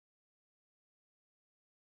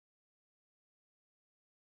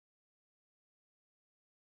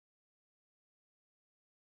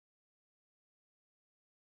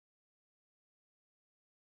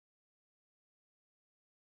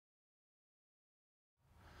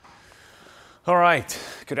All right,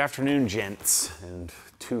 good afternoon, gents, and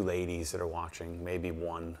two ladies that are watching, maybe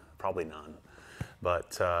one, probably none.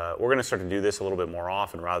 But we're going to start to do this a little bit more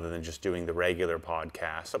often rather than just doing the regular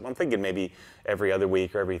podcast. I'm thinking maybe every other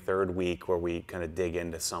week or every third week where we kind of dig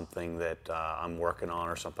into something that I'm working on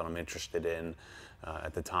or something I'm interested in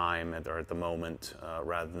at the time or at the moment,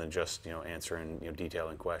 rather than just answering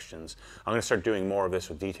detailing questions. I'm going to start doing more of this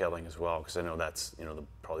with detailing as well, because I know that's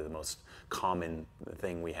probably the most common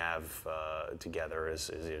thing we have together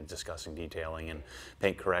is discussing detailing and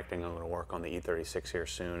paint correcting. I'm going to work on the E36 here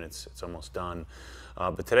soon. It's almost done.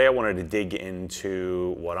 But today I wanted to dig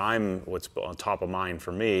into what's on top of mind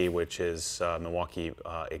for me, which is Milwaukee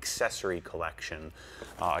accessory collection.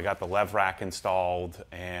 I got the lev rack installed,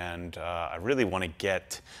 and I really want to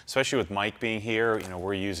get, especially with Mike being here,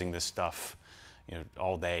 we're using this stuff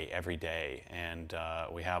all day, every day, and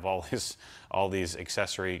we have all these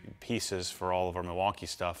accessory pieces for all of our Milwaukee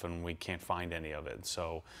stuff, and we can't find any of it.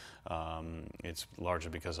 So it's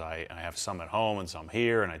largely because I have some at home and some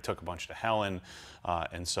here, and I took a bunch to Helen.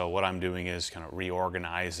 And so what I'm doing is kind of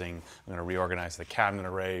reorganizing. I'm going to reorganize the cabinet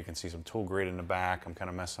array. You can see some tool grid in the back. I'm kind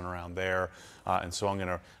of messing around there, and so I'm going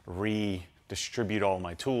to redistribute all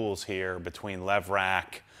my tools here between lev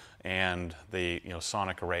rack and the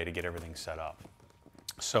sonic array to get everything set up.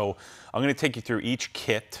 So I'm going to take you through each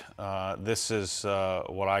kit. This is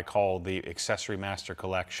what I call the Accessory Master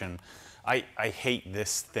Collection. I hate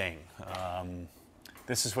this thing.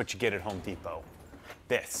 This is what you get at Home Depot.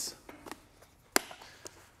 This.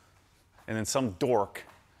 And then some dork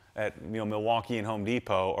at Milwaukee and Home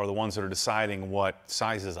Depot are the ones that are deciding what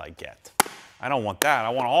sizes I get. I don't want that. I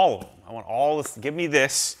want all of them. I want all this. Give me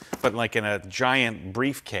this, but like in a giant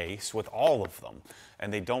briefcase with all of them.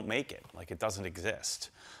 And they don't make it. Like, it doesn't exist.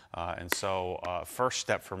 And so first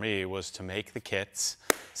step for me was to make the kits.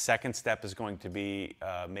 Second step is going to be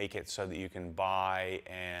make it so that you can buy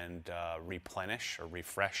and replenish or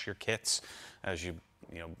refresh your kits as you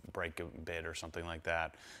break a bit or something like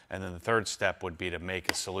that. And then the third step would be to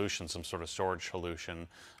make a solution, some sort of storage solution.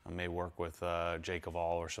 I may work with Jake of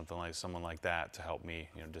All or someone like that to help me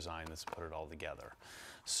design this, put it all together.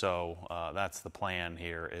 So that's the plan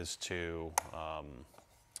here, is to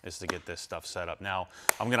get this stuff set up. Now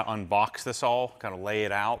I'm going to unbox this all, kind of lay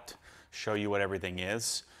it out, show you what everything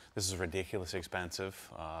is. This is ridiculously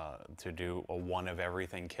expensive to do a one of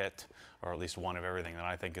everything kit, or at least one of everything that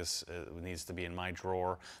I think needs to be in my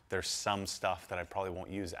drawer. There's some stuff that I probably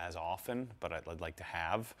won't use as often, but I'd like to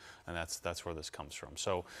have, and that's where this comes from.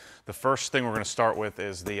 So the first thing we're going to start with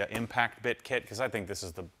is the impact bit kit, because I think this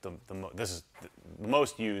is the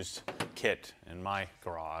most used kit in my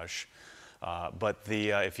garage. But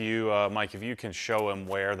if you, Mike, if you can show him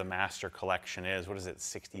where the Master Collection is, what is it,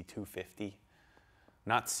 $6,250?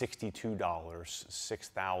 Not $62,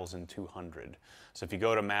 $6,200. So if you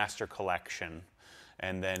go to Master Collection,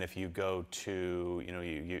 and then if you go to,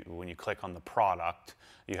 when you click on the product,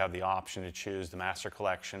 you have the option to choose the Master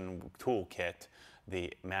Collection toolkit,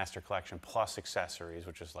 the Master Collection plus accessories,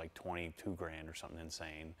 which is like 22 grand or something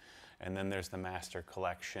insane. And then there's the Master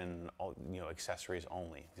Collection, accessories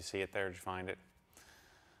only. You see it there? Did you find it?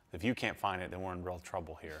 If you can't find it, then we're in real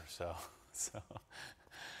trouble here.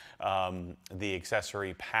 The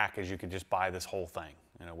accessory package, you could just buy this whole thing,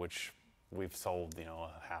 which we've sold,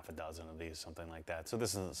 half a dozen of these, something like that. So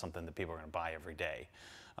this isn't something that people are going to buy every day.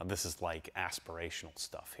 This is like aspirational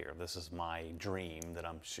stuff here. This is my dream that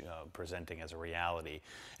I'm presenting as a reality.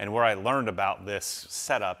 And where I learned about this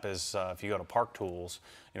setup is if you go to Park Tools,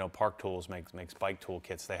 Park Tools makes bike tool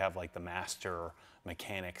kits. They have like the Master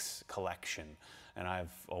Mechanics collection, and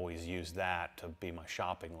I've always used that to be my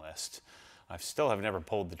shopping list. I still have never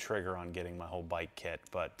pulled the trigger on getting my whole bike kit,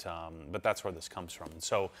 but that's where this comes from. And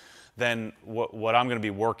so then what I'm going to be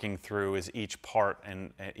working through is each part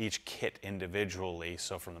and each kit individually.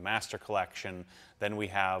 So from the Master Collection, then we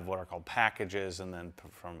have what are called packages, and then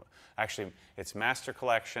actually it's Master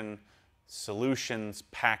Collection, Solutions,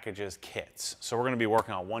 Packages, Kits. So we're going to be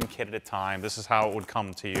working on one kit at a time. This is how it would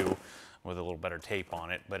come to you, with a little better tape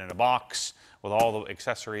on it, but in a box with all the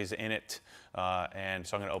accessories in it. And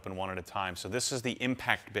so I'm going to open one at a time. So this is the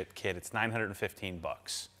Impact Bit Kit. It's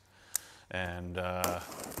 $915. And I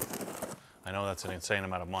know that's an insane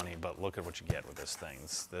amount of money, but look at what you get with this thing.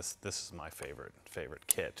 This is my favorite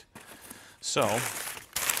kit. So we'll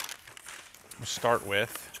start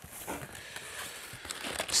with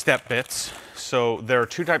step bits. So there are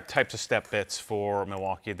two types of step bits for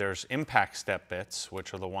Milwaukee. There's impact step bits,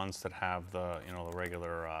 which are the ones that have the the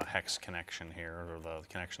regular hex connection here, or the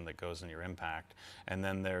connection that goes in your impact. And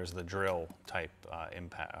then there's the drill type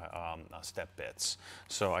step bits.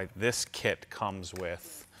 So this kit comes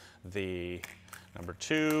with the number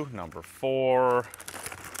 2, number 4,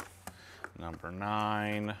 number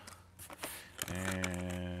 9,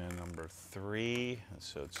 and number 3.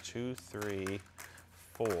 So it's 2, 3,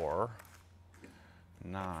 4,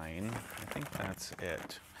 9. I think that's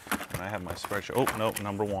it. And I have my spreadsheet. Oh, nope,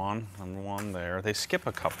 number 1 there. They skip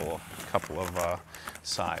a couple of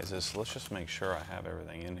sizes. So let's just make sure I have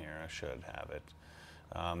everything in here. I should have it.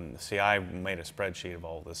 See, I made a spreadsheet of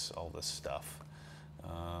all this stuff.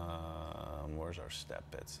 Where's our step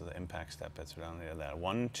bits? So the impact step bits are down there. That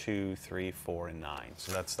 1, 2, 3, 4, and 9.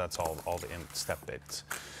 So that's all the step bits.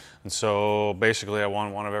 And so basically, I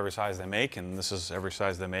want one of every size they make, and this is every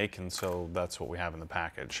size they make, and so that's what we have in the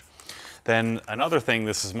package. Then another thing,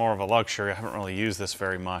 this is more of a luxury, I haven't really used this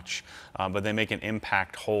very much, but they make an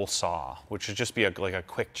impact hole saw, which would just be like a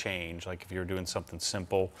quick change. Like if you're doing something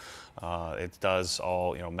simple, it does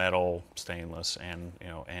all metal, stainless, and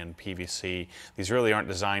PVC. These really aren't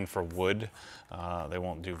designed for wood. They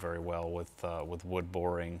won't do very well with wood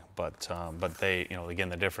boring, but they again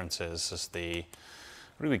the difference is the,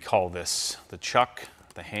 what do we call this? The chuck,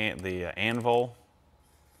 the anvil.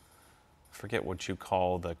 Forget what you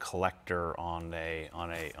call the collector on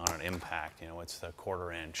an impact. It's the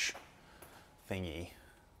 1/4 inch thingy.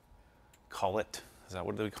 Cullet. Is that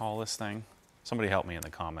what do we call this thing? Somebody help me in the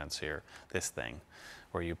comments here. This thing,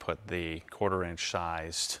 where you put the 1/4 inch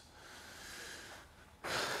sized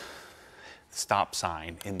stop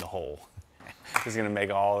sign in the hole. This is going to make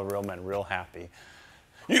all the real men real happy.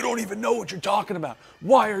 You don't even know what you're talking about.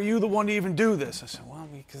 Why are you the one to even do this? I said, well,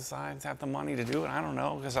 because I have the money to do it. I don't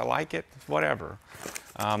know, because I like it, whatever.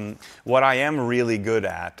 What I am really good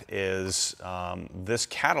at is this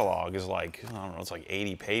catalog is like, I don't know, it's like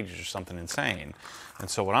 80 pages or something insane. And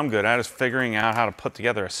so what I'm good at is figuring out how to put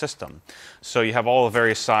together a system. So you have all the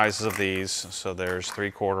various sizes of these. So there's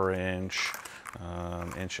 3/4 inch,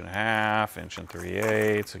 1.5 inches, 1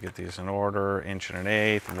 3/8. So get these in order, 1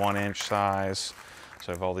 1/8, 1 inch size.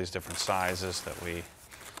 So I have all these different sizes that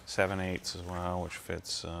 7/8 as well, which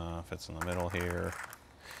fits in the middle here.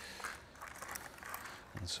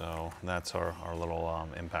 And so that's our little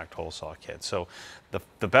impact hole saw kit. So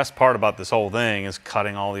the best part about this whole thing is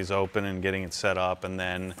cutting all these open and getting it set up. And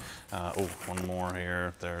then, oh, one more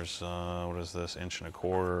here. There's, what is this, 1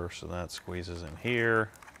 1/4. So that squeezes in here.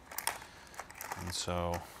 And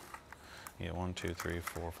so, yeah, 1, 2, 3,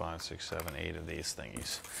 4, 5, 6, 7, 8 of these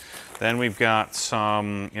thingies. Then we've got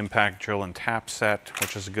some impact drill and tap set,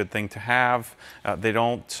 which is a good thing to have. They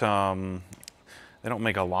don't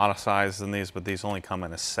make a lot of sizes in these, but these only come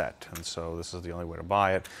in a set, and so this is the only way to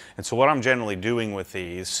buy it. And so what I'm generally doing with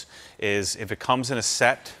these is, if it comes in a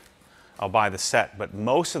set, I'll buy the set, but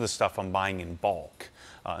most of the stuff I'm buying in bulk.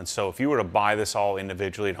 And so if you were to buy this all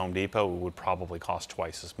individually at Home Depot, it would probably cost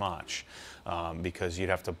twice as much. Because you'd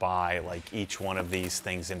have to buy like each one of these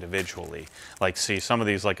things individually. Like, see, some of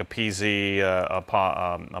these, like a PZ, a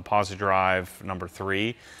Posi-Drive number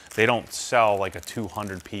 3, they don't sell like a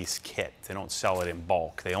 200-piece kit. They don't sell it in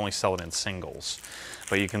bulk. They only sell it in singles.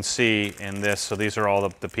 But you can see in this, so these are all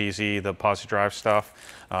the PZ, the Posi-Drive stuff.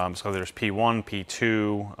 So there's P1,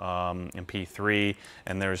 P2, and P3,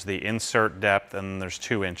 and there's the insert depth, and there's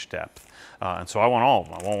 2-inch depth. And so I want all of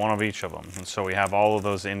them. I want one of each of them. And so we have all of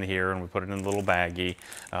those in here, and we put it in a little baggie.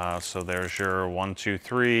 So there's your 1, 2,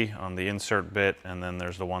 3 on the insert bit, and then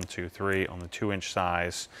there's the 1, 2, 3 on the 2-inch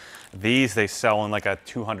size. These they sell in like a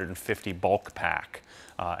 250 bulk pack.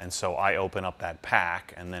 And so I open up that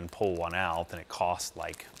pack and then pull one out, and it costs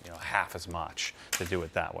like half as much to do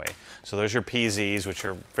it that way. So there's your PZs, which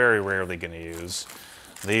you're very rarely going to use.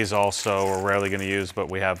 These also are rarely going to use, but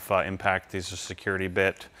we have impact. These are security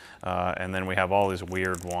bit. And then we have all these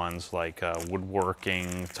weird ones like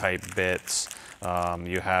woodworking type bits.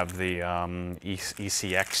 You have the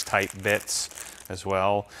ECX type bits as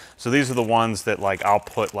well. So these are the ones that like I'll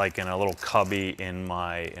put like in a little cubby in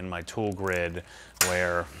my tool grid,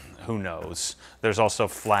 where who knows. There's also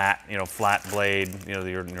flat blade,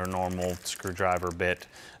 your normal screwdriver bit,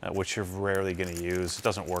 which you're rarely going to use. It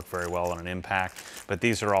doesn't work very well on an impact. But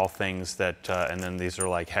these are all things that, and then these are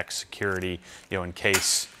like hex security, in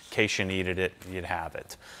case you needed it, you'd have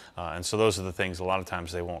it. And so those are the things a lot of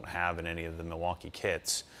times they won't have in any of the Milwaukee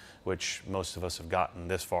kits, which most of us have gotten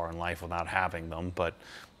this far in life without having them. But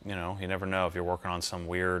you never know. If you're working on some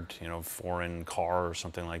weird, foreign car or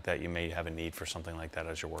something like that, you may have a need for something like that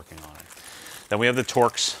as you're working on it. Then we have the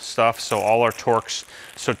Torx stuff. So all our Torx.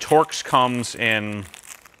 So Torx comes in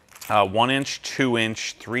 1 inch, 2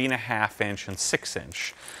 inch, 3.5 inch, and 6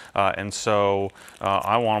 inch. And so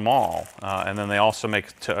I want them all. And then they also make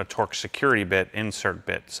a Torx security bit, insert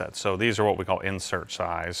bit set. So these are what we call insert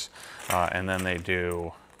size. And then they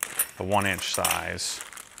do the 1-inch size.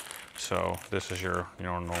 So this is your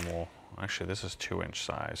normal, actually this is 2-inch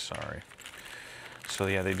size, sorry. So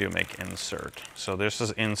yeah, they do make insert. So this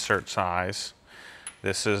is insert size.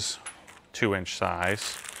 This is 2-inch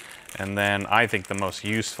size. And then I think the most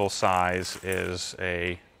useful size is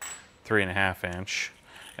a 3.5-inch,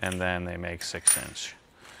 and then they make 6-inch.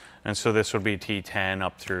 And so this would be T10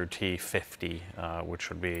 up through T50, which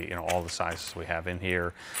would be all the sizes we have in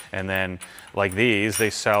here. And then like these,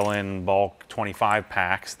 they sell in bulk 25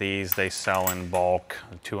 packs. These they sell in bulk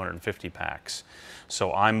 250 packs.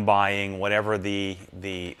 So I'm buying whatever the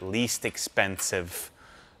least expensive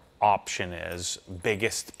option is,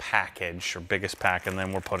 biggest package or biggest pack, and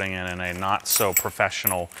then we're putting it in a not so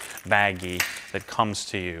professional baggie that comes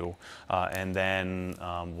to you. And then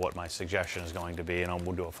what my suggestion is going to be, and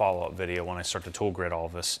we'll do a follow-up video when I start to tool grid all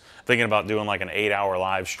this. Thinking about doing like an 8-hour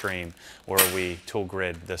live stream where we tool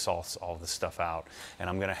grid this all this stuff out, and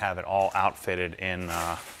I'm going to have it all outfitted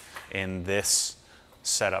in this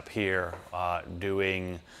setup here,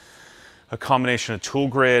 doing a combination of tool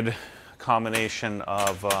grid, combination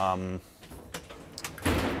of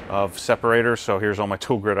separators. So here's all my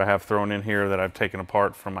tool grid I have thrown in here that I've taken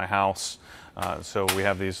apart from my house. So we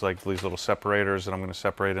have these little separators that I'm going to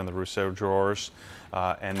separate in the Rousseau drawers,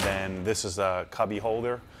 and then this is a cubby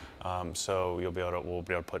holder. So we'll be able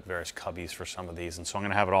to put various cubbies for some of these, and so I'm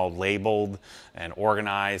going to have it all labeled and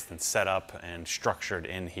organized and set up and structured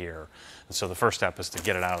in here. And so the first step is to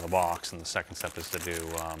get it out of the box, and the second step is to do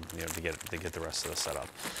to get the rest of the setup.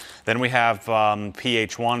 Then we have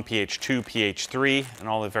PH1, PH2, PH3, and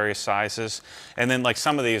all the various sizes. And then like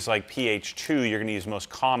some of these, like PH2, you're going to use most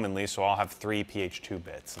commonly. So I'll have 3 PH2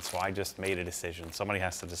 bits, and so I just made a decision. Somebody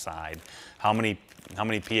has to decide how many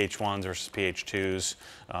PH1s versus PH2s,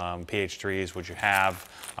 PH3s would you have,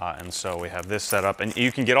 and so we have this set up, and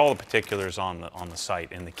you can get all the particulars on the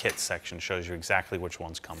site. In the kit section shows you exactly which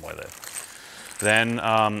ones come with it. Then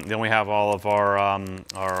we have all of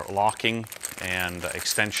our locking and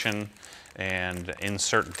extension and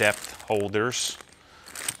insert depth holders,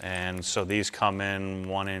 and so these come in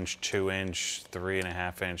 1-inch, 2-inch,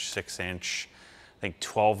 3.5-inch, 6-inch, I think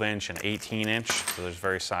 12-inch and 18-inch. So there's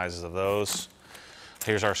various sizes of those.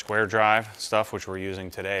 Here's our square drive stuff, which we're using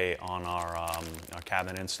today on our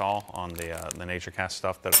cabinet install on the NatureCast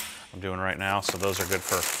stuff that I'm doing right now. So those are good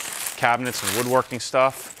for cabinets and woodworking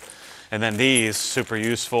stuff. And then these, super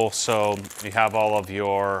useful. So you have all of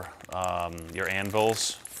your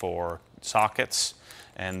anvils for sockets,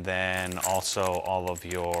 and then also all of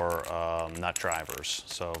your nut drivers.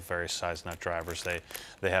 So various size nut drivers.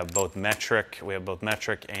 They have both metric. We have both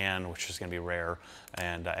metric and, which is going to be rare,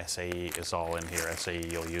 and SAE is all in here. SAE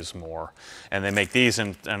you'll use more. And they make these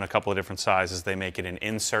in a couple of different sizes. They make it in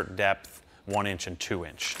insert depth, 1-inch and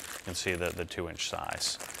 2-inch. You can see the 2-inch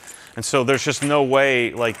size. And so there's just no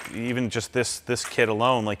way, like even just this kit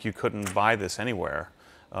alone, like you couldn't buy this anywhere.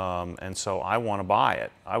 And so I want to buy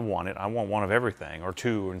it. I want one of everything, or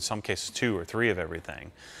two, or in some cases 2 or 3 of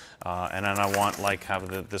everything. And then I want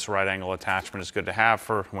this right angle attachment is good to have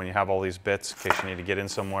for when you have all these bits in case you need to get in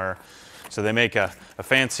somewhere. So they make a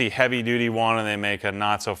fancy heavy duty one, and they make a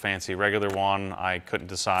not so fancy regular one. I couldn't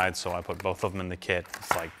decide, so I put both of them in the kit.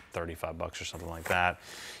 It's like 35 bucks or something like that.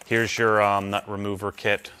 Here's your nut remover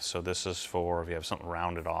kit. So this is for if you have something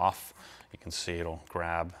rounded off. You can see it'll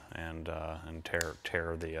grab and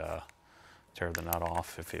tear the nut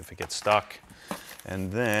off if it gets stuck. And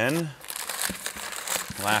then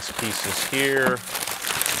last pieces here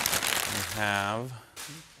we have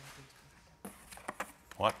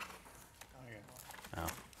what? Oh.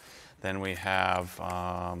 Then we have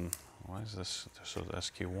what is this? So the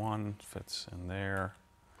SQ1 fits in there.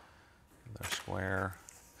 They're square.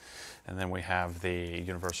 And then we have the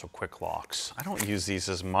universal quick locks. I don't use these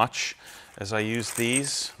as much as I use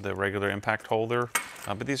these, the regular impact holder,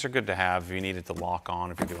 but these are good to have if you need it to lock on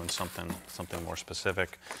if you're doing something more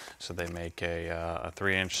specific. So they make a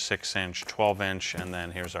 3-inch, 6-inch, 12-inch, and then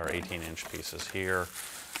here's our 18-inch pieces here.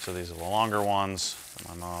 So these are the longer ones that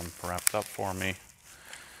my mom wrapped up for me.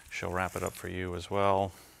 She'll wrap it up for you as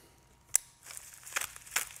well.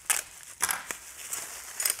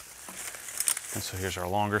 And so here's our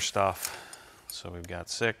longer stuff. So we've got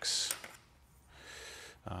 6.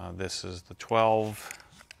 This is the 12.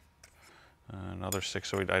 Another 6.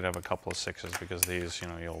 So I'd have a couple of 6s because these, you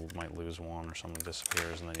might lose one or something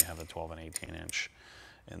disappears, and then you have the 12 and 18-inch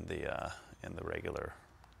in the regular.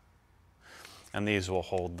 And these will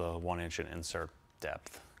hold the 1-inch in insert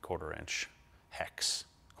depth, 1/4-inch hex.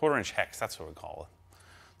 1/4-inch hex, that's what we call it.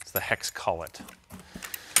 It's the hex cullet.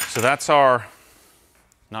 So that's our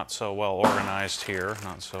not so well organized here,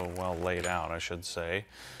 not so well laid out, I should say.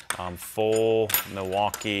 Full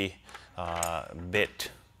Milwaukee bit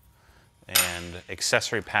and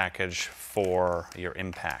accessory package for your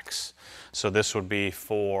impacts. So this would be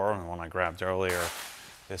for, the one I grabbed earlier,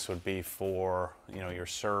 this would be for, you know, your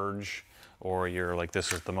surge, or your, like,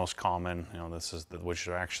 this is the most common, you know, this is the, which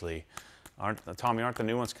are actually, Tommy, aren't the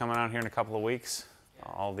new ones coming out here in a couple of weeks?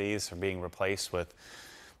 All these are being replaced with,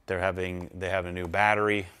 they have a new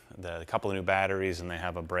battery, a couple of new batteries, and they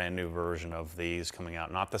have a brand new version of these coming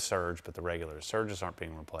out. Not the Surge, but the regular. Surges aren't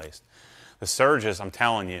being replaced. The Surges, I'm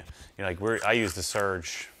telling you, like I use the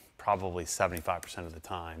Surge probably 75% of the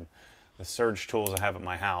time. The Surge tools I have at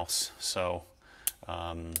my house, so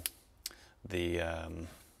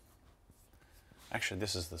actually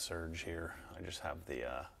this is the Surge here. I just have the,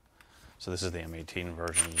 so this is the M18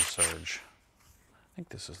 version of the Surge. I think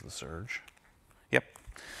this is the Surge. Yep.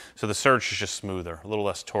 So the Surge is just smoother, a little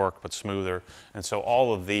less torque, but smoother. And so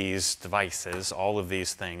all of these devices, all of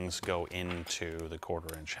these things go into the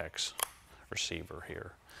 1/4-inch hex receiver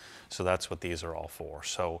here. So that's what these are all for.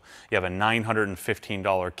 So you have a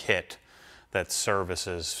 $915 kit that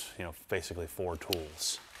services, you know, basically 4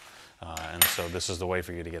 tools. And so this is the way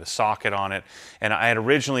for you to get a socket on it. And I had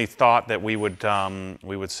originally thought that we would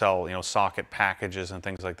sell, you know, socket packages and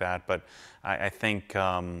things like that, but I think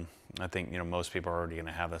you know, most people are already going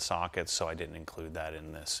to have the sockets, so I didn't include that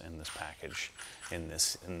in this package, in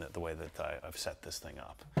the way that I've set this thing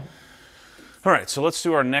up. All right, so let's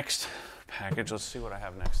do our next package. Let's see what I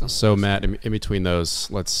have next. So Matt, in between those,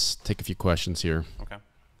 let's take a few questions here. Okay.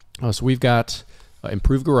 So we've got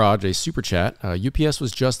Improved Garage, a super chat. UPS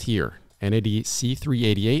was just here. NAD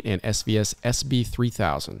C388 and SVS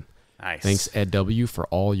SB3000. Nice. Thanks, Ed W, for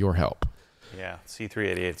all your help. Yeah,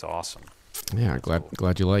 C388 is awesome. Yeah,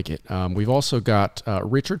 glad you like it. We've also got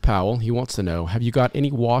Richard Powell. He wants to know, have you got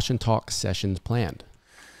any wash and talk sessions planned?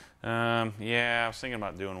 Yeah, I was thinking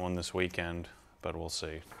about doing one this weekend, but we'll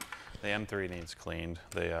see. The M3 needs cleaned,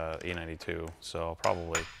 the E92, so I'll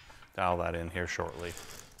probably dial that in here shortly.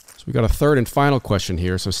 So we got a third and final question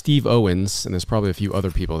here. So Steve Owens, and there's probably a few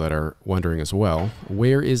other people that are wondering as well,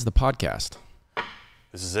 where is the podcast?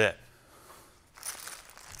 This is it.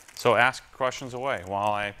 So ask questions away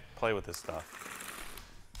while I play with this stuff.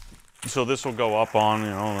 So this will go up on, you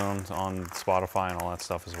know, on Spotify and all that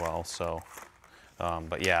stuff as well. So,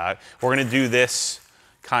 but yeah, we're gonna do this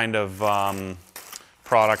kind of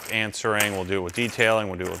product answering. We'll do it with detailing.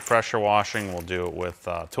 We'll do it with pressure washing. We'll do it with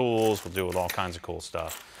tools. We'll do it with all kinds of cool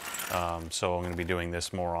stuff. So I'm gonna be doing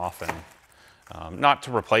this more often, not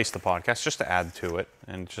to replace the podcast, just to add to it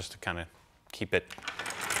and just to kind of keep it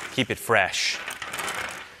fresh.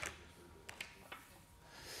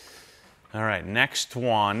 All right, next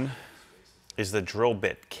one is the drill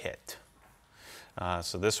bit kit.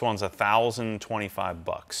 So this one's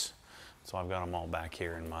 $1,025. So I've got them all back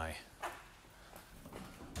here in my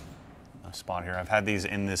spot here. I've had these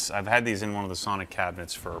in one of the Sonic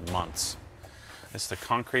cabinets for months. It's the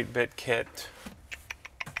concrete bit kit,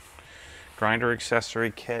 grinder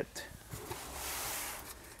accessory kit.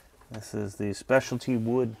 This is the specialty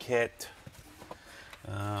wood kit.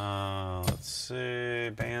 Let's see,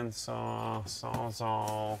 bandsaw,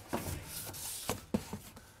 sawzall.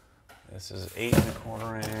 This is 8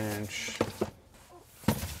 1/4 inch.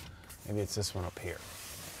 Maybe it's this one up here.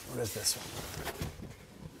 What is this one?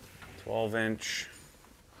 12 inch.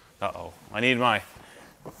 Uh-oh, I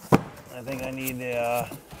think I need the,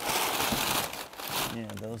 yeah,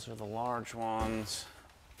 those are the large ones.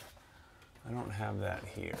 I don't have that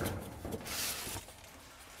here.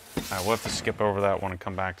 All right, we'll have to skip over that one and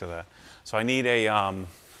come back to that. So I need a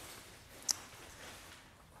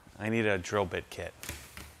drill bit kit.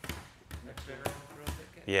 Next drill bit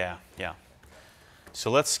kit? Yeah.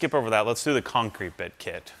 So let's skip over that. Let's do the concrete bit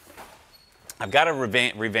kit. I've got to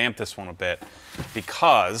revamp this one a bit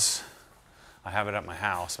because I have it at my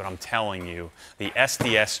house, but I'm telling you, the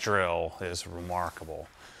SDS drill is remarkable.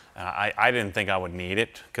 I didn't think I would need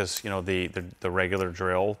it because, you know, the regular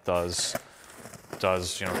drill does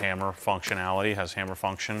you know, hammer functionality, has hammer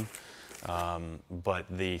function, but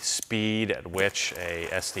the speed at which a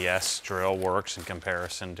SDS drill works in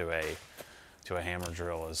comparison to a hammer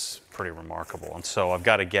drill is pretty remarkable. And so I've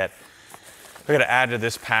got to add to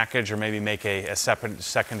this package, or maybe make a separate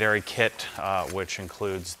secondary kit, which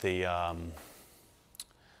includes the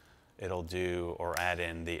it'll do or add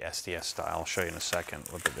in the SDS style. I'll show you in a second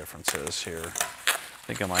what the difference is here. I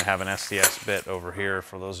think I might have an SDS bit over here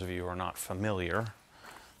for those of you who are not familiar.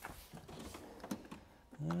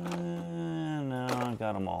 No, I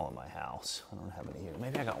got them all in my house. I don't have any here.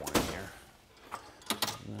 Maybe I got one in here.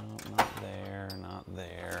 No, not there, not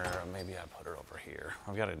there. Maybe I put it over here.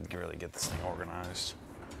 I've got to really get this thing organized.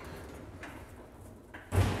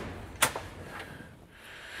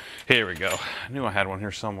 Here we go. I knew I had one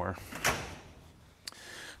here somewhere.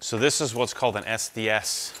 So this is what's called an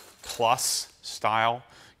SDS Plus style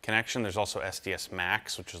connection. There's also SDS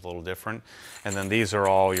Max, which is a little different. And then these are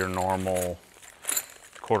all your normal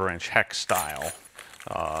 1/4-inch hex style.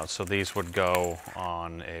 So these would go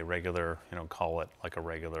on a regular, call it like a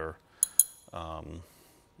regular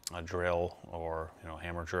a drill or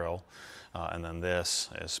hammer drill, and then this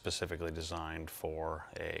is specifically designed for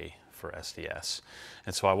SDS.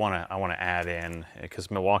 And so I want to add in, because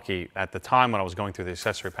Milwaukee at the time when I was going through the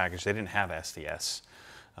accessory package, they didn't have SDS,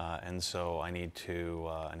 and so I need to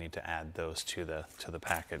add those to the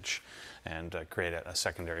package and create a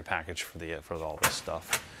secondary package for all this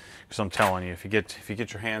stuff. Because I'm telling you, if you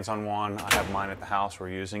get your hands on one, I have mine at the house. We're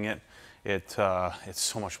using it. It's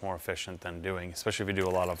so much more efficient than doing, especially if you do a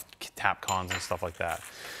lot of tap cons and stuff like that.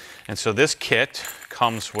 And so this kit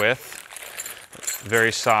comes with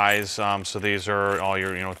various size. So these are all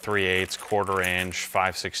your 3/8, 1/4-inch,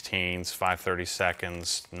 5/16,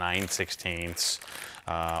 5/32, 9/16,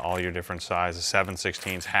 all your different sizes,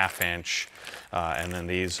 7/16, 1/2 inch. And then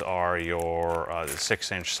these are your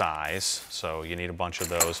 6-inch size, so you need a bunch of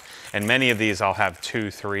those. And many of these I'll have 2,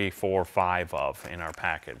 3, 4, 5 of in our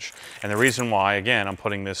package. And the reason why, again, I'm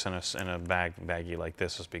putting this in a baggie like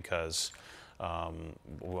this is because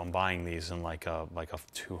I'm buying these in like a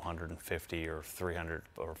 250 or 300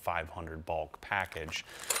 or 500 bulk package.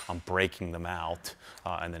 I'm breaking them out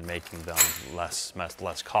and then making them less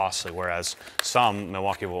costly, whereas some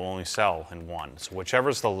Milwaukee will only sell in one. So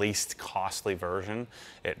whichever's the least costly version,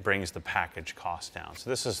 it brings the package cost down.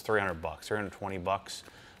 So this is $300, $320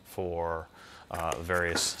 for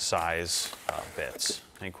various size bits.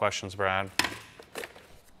 Any questions, Brad?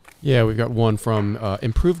 Yeah, we've got one from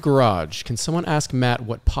Improved Garage. Can someone ask Matt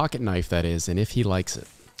what pocket knife that is and if he likes it?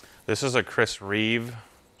 This is a Chris Reeve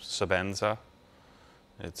Sabenza.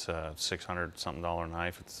 It's a $600-something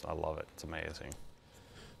knife. I love it. It's amazing.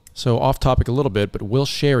 So off topic a little bit, but Will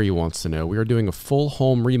Sherry wants to know, we are doing a full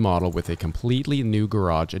home remodel with a completely new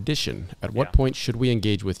garage addition. At what point should we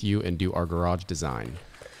engage with you and do our garage design?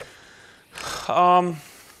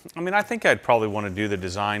 I mean, I think I'd probably want to do the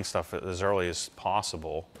design stuff as early as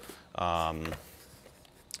possible. I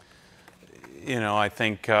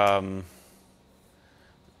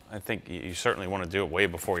think you certainly want to do it way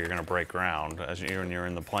before you're going to break ground. As you're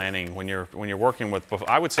in the planning, when you're working with,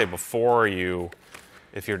 I would say before you,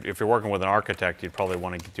 if you're working with an architect, you'd probably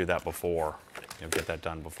want to do that before, get that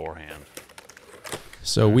done beforehand.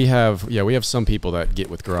 So we have some people that get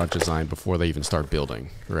with garage design before they even start building,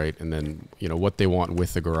 right? And then, what they want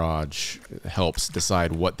with the garage helps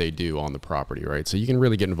decide what they do on the property, right? So you can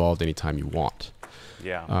really get involved anytime you want.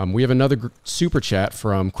 Yeah. We have another super chat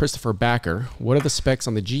from Christopher Backer. What are the specs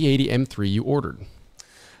on the G80 M3 you ordered?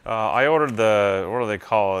 I ordered what do they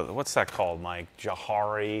call it? What's that called, Mike?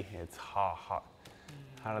 Jahari. It's how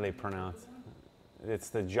do they pronounce it? It's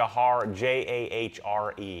the Jahar,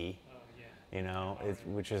 Jahre.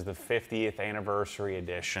 Which is the 50th anniversary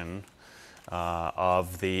edition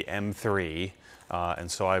of the M3.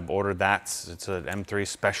 And so I ordered that. It's an M3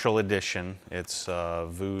 special edition. It's not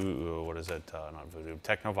Voodoo,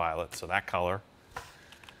 Technoviolet, so that color.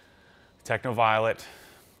 Technoviolet,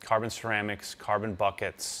 carbon ceramics, carbon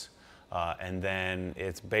buckets, and then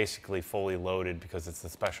it's basically fully loaded because it's the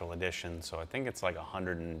special edition. So I think it's like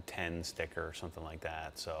 110 sticker or something like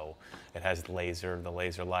that. So it has the laser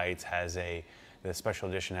lights, the special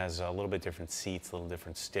edition has a little bit different seats, a little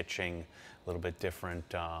different stitching, a little bit different,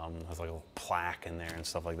 has like a little plaque in there and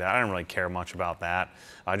stuff like that. I don't really care much about that.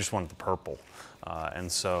 I just wanted the purple.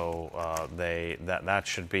 And so that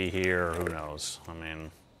should be here, who knows? I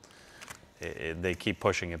mean, they keep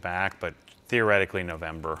pushing it back, but theoretically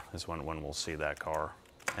November is when we'll see that car.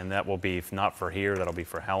 And that will be not for here, that'll be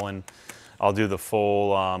for Helen. I'll do the full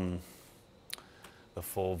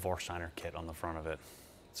Vorsteiner kit on the front of it,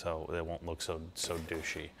 so it won't look so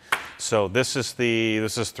douchey. So this is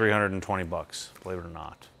 $320, believe it or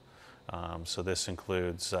not. So this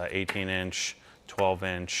includes 18-inch,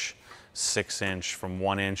 12-inch, 6-inch, from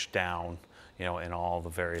 1 inch down, in all the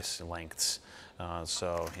various lengths.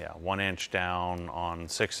 So yeah, 1 inch down on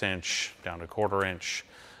 6-inch, down to 1/4 inch.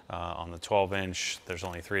 On the 12-inch, there's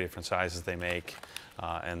only 3 different sizes they make.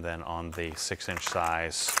 And then on the 6-inch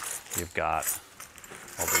size, you've got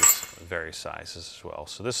all these various sizes as well.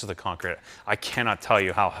 So this is the concrete. I cannot tell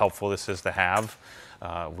you how helpful this is to have.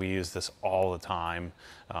 We use this all the time.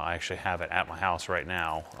 I actually have it at my house right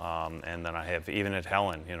now, and then I have even at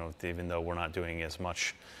Helen. You know, even though we're not doing as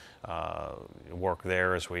much work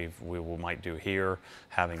there as we might do here,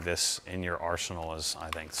 having this in your arsenal is, I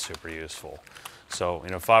think, super useful. So, you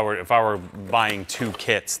know, if I were buying 2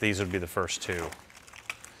 kits, these would be the first 2.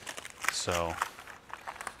 So,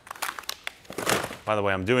 by the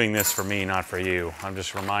way, I'm doing this for me, not for you. I'm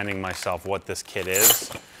just reminding myself what this kit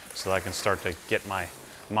is, so that I can start to get my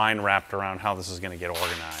mind wrapped around how this is going to get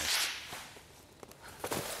organized.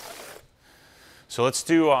 So let's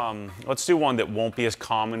do one that won't be as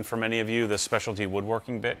common for many of you, the specialty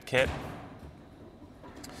woodworking bit kit.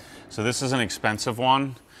 So this is an expensive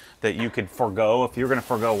one that you could forego if you're going to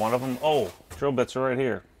forego one of them. Oh, drill bits are right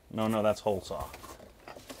here. No, that's hole saw.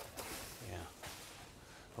 Yeah.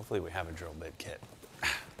 Hopefully we have a drill bit kit.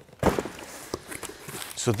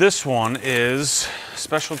 So this one is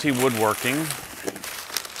specialty woodworking.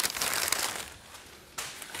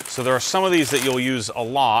 So there are some of these that you'll use a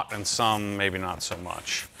lot and some maybe not so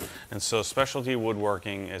much. And so specialty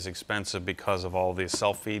woodworking is expensive because of all these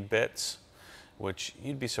self-feed bits, which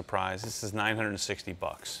you'd be surprised. This is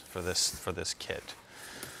 $960 for this kit.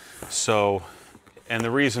 So, and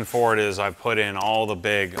the reason for it is I've put in all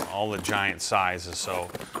the giant sizes, so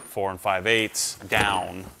 4 5/8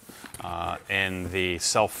 down in the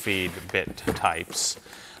self-feed bit types.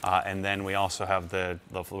 And then we also have the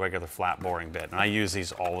regular flat boring bit. And I use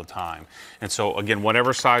these all the time. And so again,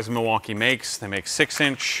 whatever size Milwaukee makes, they make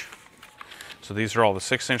 6-inch. So these are all the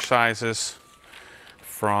 6-inch sizes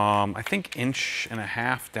from, I think, 1.5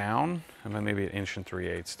 inches down, and then maybe 1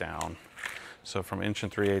 3/8 down. So from 1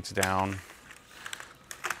 3/8 down,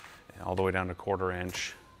 all the way down to 1/4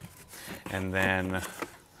 inch. And then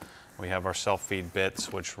we have our self-feed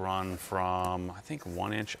bits, which run from, I think,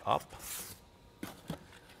 1 inch up.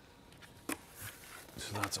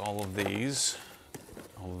 So that's all of these,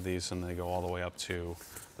 and they go all the way up to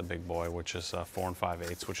the big boy, which is 4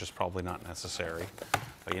 5/8, which is probably not necessary,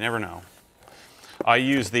 but you never know. I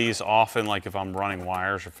use these often, like if I'm running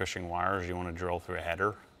wires or fishing wires, you want to drill through a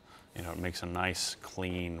header. You know, it makes a nice,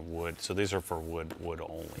 clean wood. So these are for wood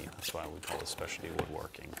only. That's why we call it specialty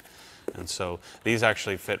woodworking. And so these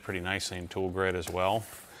actually fit pretty nicely in tool grid as well.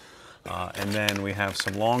 And then we have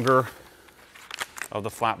some longer of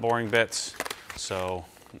the flat boring bits. So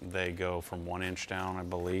they go from 1 inch down, I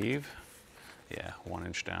believe. Yeah, 1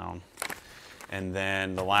 inch down. And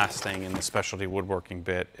then the last thing in the specialty woodworking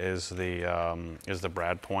bit is the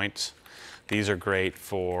brad points. These are great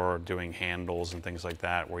for doing handles and things like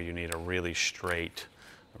that, where you need a really straight,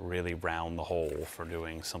 really round the hole for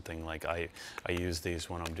doing something like I use these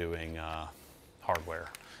when I'm doing hardware,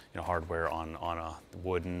 you know, hardware on a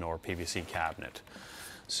wooden or PVC cabinet.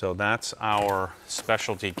 So that's our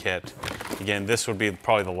specialty kit. Again, this would be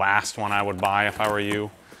probably the last one I would buy if I were you,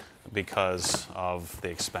 because of the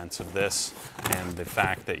expense of this and the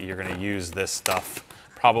fact that you're going to use this stuff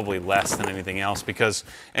probably less than anything else, because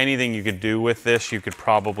anything you could do with this, you could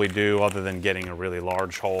probably do other than getting a really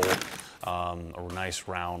large hole, a nice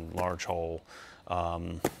round large hole,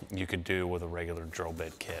 you could do with a regular drill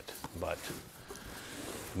bit kit. But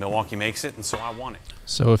Milwaukee makes it, and so I want it.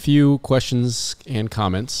 So a few questions and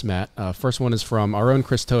comments, Matt. First one is from our own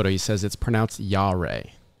Chris Toto. He says it's pronounced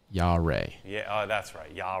Yare. Yare. Yeah, that's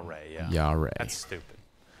right. Yare, yeah. Yare. That's stupid.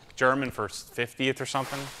 German for 50th or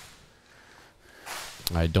something?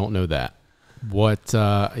 I don't know that. What,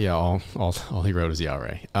 yeah, all he wrote is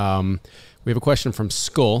Yare. We have a question from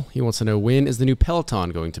Skull. He wants to know, when is the new Peloton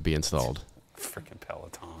going to be installed? Freaking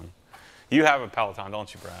Peloton. You have a Peloton,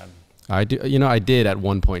 don't you, Brad? I do. You know, I did at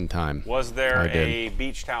one point in time. Was there a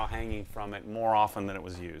beach towel hanging from it more often than it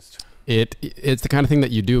was used? It's the kind of thing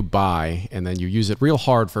that you do buy, and then you use it real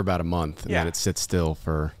hard for about a month, and then it sits still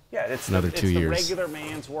for another 2 years. It's the regular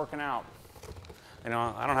man's working out. You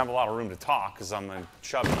know, I don't have a lot of room to talk because I'm a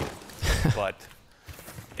chubby, but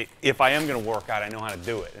if I am going to work out, I know how to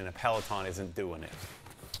do it, and a Peloton isn't doing it.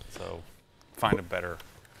 So find a better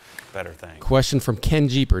thing. Question from Ken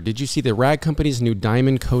Jeeper. Did you see the Rag Company's new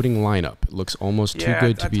diamond coating lineup? It looks almost too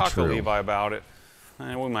good to be true. I talked to Levi about it.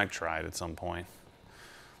 We might try it at some point.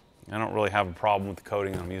 I don't really have a problem with the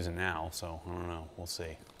coating I'm using now, so I don't know. We'll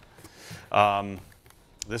see.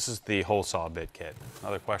 This is the hole saw bit kit.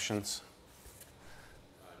 Other questions?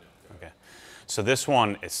 Okay. So this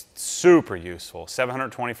one is super useful.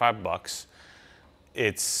 $725.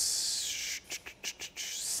 It's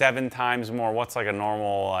 7 times more. What's like a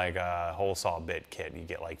normal hole saw bit kit? You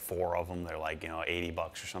get like 4 of them. They're like, you know, $80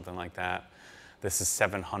 or something like that. This is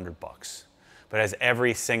 $700. but it has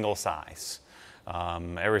every single size.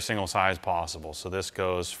 Every single size possible. So this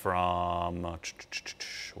goes from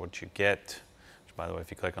what you get, which by the way, if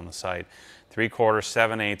you click on the site, 3/4,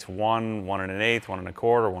 7/8, 1, 1 1/8, 1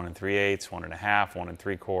 1/4, 1 3/8, 1 1/2, 1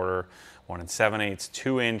 3/4, 1 7/8,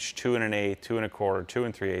 2 inch, 2 1/8, 2 1/4,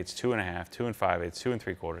 2 3/8, 2 1/2, 2 5/8, 2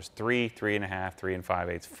 3/4, 3, 3 1/2, 3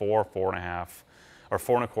 5/8, 4, 4 1/2, or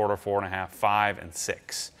 4 1/4, 4 1/2, 5, and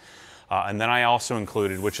 6. And then I also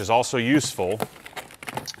included, which is also useful,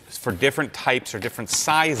 for different types or different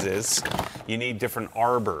sizes, you need different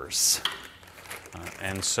arbors.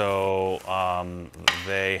 And so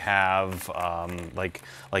they have like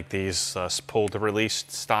these pull to release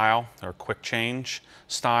style or quick change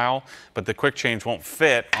style, but the quick change won't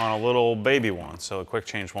fit on a little baby one. So the quick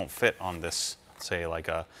change won't fit on this, say like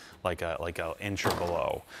a inch or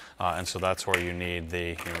below. And so that's where you need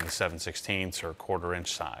the the 7/16 or 1/4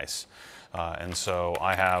 inch size. And so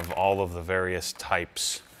I have all of the various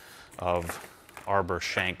types of arbor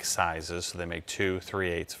shank sizes. So they make 2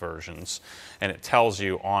 3/8 versions, and it tells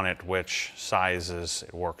you on it which sizes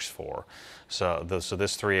it works for. So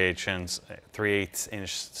this 3/8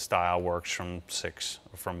 inch style works from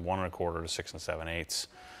 1 1/4 to 6 7/8.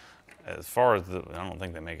 As far as I don't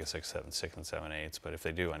think they make a 6 7/8, but if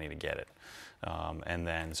they do, I need to get it. And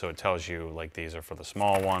then so it tells you like these are for the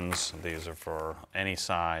small ones, these are for any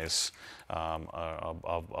size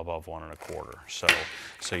above 1 1/4.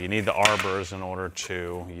 So you need the arbors in order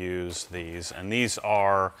to use these, and these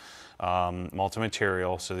are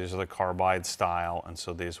multi-material. So these are the carbide style, and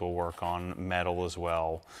so these will work on metal as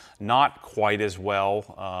well. Not quite as well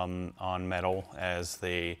on metal as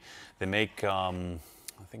they make. I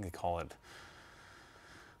think they call it,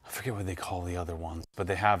 I forget what they call the other ones, but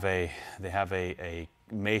they have a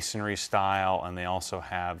masonry style, and they also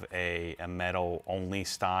have a metal only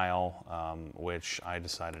style, which I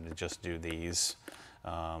decided to just do these,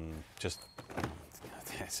 just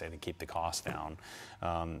I say to keep the cost down,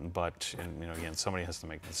 but again, somebody has to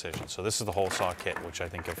make the decision. So this is the hole saw kit, which I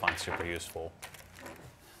think you'll find super useful.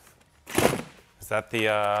 Is that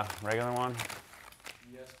the regular one?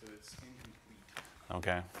 Yes, but it's incomplete.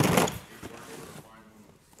 Okay. They weren't able to find one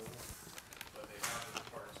with full, but they have the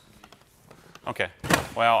parts to meet. Okay.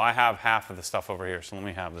 Well, I have half of the stuff over here, so let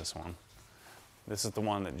me have this one. This is the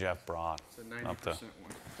one that Jeff brought. It's a 90%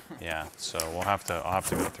 one. Yeah. So I'll have to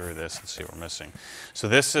go through this and see what we're missing. So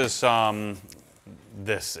this is the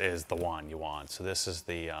one you want. So this is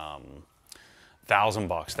the $1,000,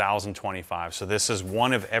 $1,025. So this is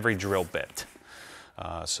one of every drill bit.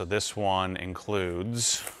 So this one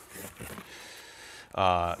includes.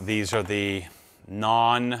 These are the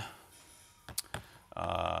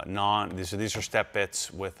these are step bits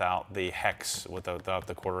without the hex, without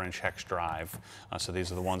the 1/4 inch hex drive. So these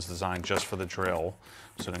are the ones designed just for the drill.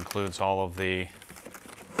 So it includes all the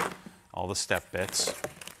step bits.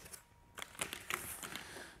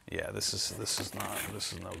 Yeah, this is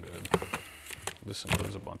no good. This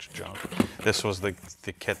includes a bunch of junk. This was the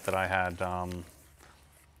kit that I had.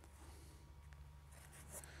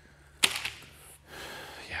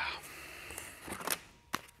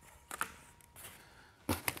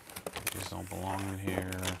 Don't belong in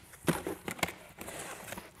here.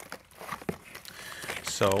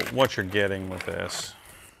 So what you're getting with this,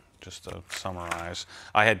 just to summarize,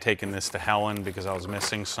 I had taken this to Helen because I was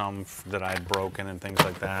missing some that I had broken and things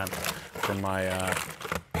like that from my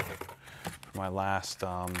last,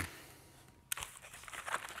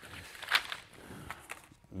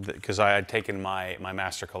 because I had taken my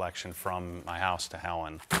master collection from my house to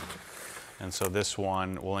Helen. And so this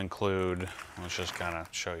one will include, let's just kind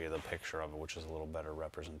of show you the picture of it, which is a little better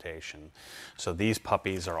representation. So these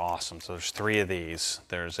puppies are awesome. So there's 3 of these.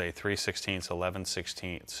 There's a 3/16,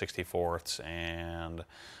 11/64, and I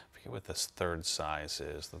forget what this third size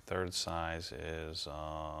is. The third size is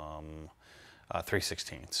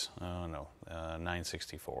 3/16. No,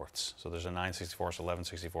 9/64. So there's a 9/64,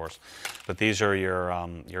 11/64. But these are your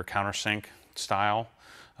countersink style.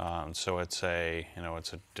 So it's a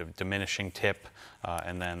diminishing tip,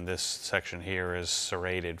 and then this section here is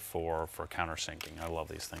serrated for countersinking. I love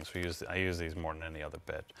these things. I use these more than any other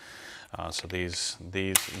bit. So these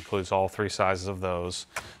includes all 3 sizes of those.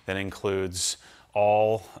 That includes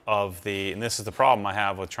all of the, and this is the problem I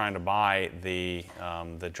have with trying to buy the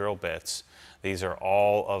drill bits. These are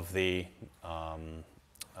all of the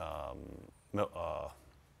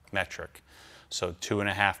metric. So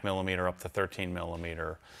 2.5 millimeter up to 13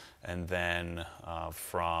 millimeter, and then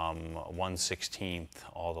from 1/16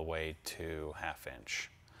 all the way to 1/2 inch.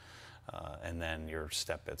 And then your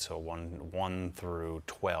step bit. So 1 through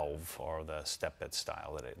 12 are the step bit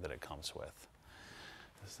style that it comes with.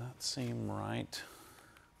 Does that seem right?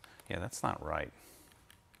 Yeah, that's not right.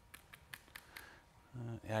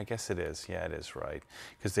 Yeah, I guess it is. Yeah, it is right.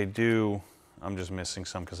 Because they do, I'm just missing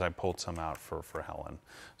some because I pulled some out for Helen.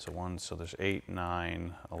 So there's 8,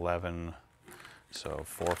 9, 11, so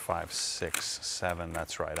 4, 5, 6, 7,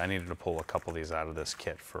 that's right. I needed to pull a couple of these out of this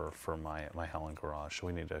kit for my Helen garage. So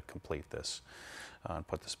we need to complete this and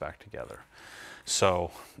put this back together.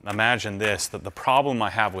 So imagine this, that the problem I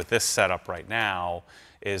have with this setup right now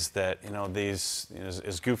is that, these,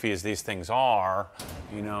 as goofy as these things are,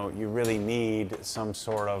 you really need some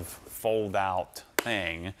sort of fold out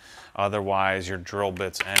thing. Otherwise your drill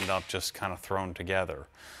bits end up just kind of thrown together.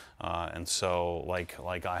 And so like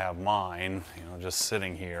I have mine, just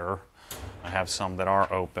sitting here, I have some that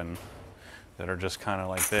are open that are just kind of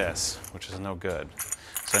like this, which is no good.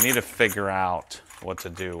 So I need to figure out what to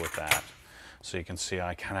do with that. So you can see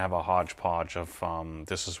I kind of have a hodgepodge of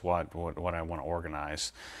this is what I want to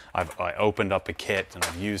organize. I opened up a kit and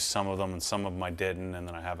I've used some of them and some of them I didn't, and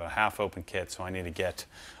then I have a half open kit, so I need to get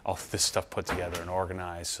all this stuff put together and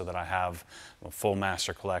organized so that I have a full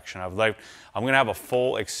master collection. I'm going to have a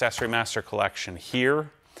full accessory master collection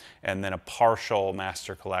here and then a partial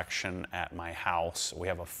master collection at my house. We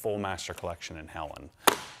have a full master collection in Helen.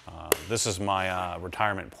 This is my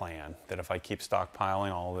retirement plan, that if I keep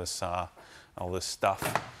stockpiling all this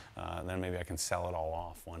stuff, then maybe I can sell it all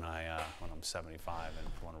off when I'm 75 and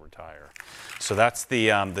want to retire. So that's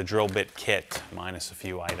the drill bit kit minus a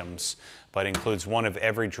few items, but includes one of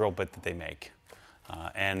every drill bit that they make.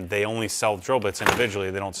 And they only sell drill bits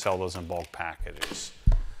individually. They don't sell those in bulk packages.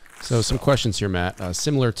 So some questions here, Matt.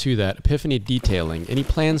 Similar to that, Epiphany Detailing, any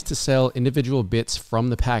plans to sell individual bits from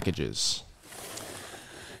the packages?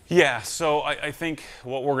 Yeah, so I think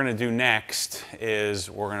what we're going to do next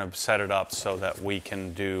is we're going to set it up so that we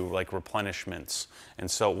can do like replenishments.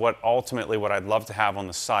 And so ultimately what I'd love to have on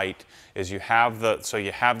the site is you have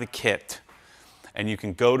the kit, and you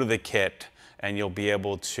can go to the kit and you'll be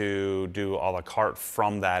able to do a la carte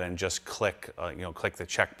from that and just click the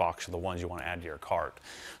checkbox of the ones you want to add to your cart.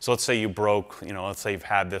 So let's say you broke, let's say you've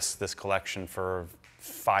had this collection for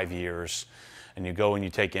 5 years, and you go and you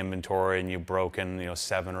take inventory and you've broken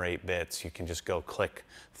 7 or 8 bits. You can just go click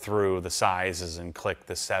through the sizes and click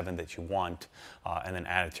the 7 that you want, and then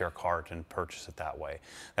add it to your cart and purchase it that way.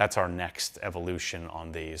 That's our next evolution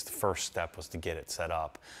on these. The first step was to get it set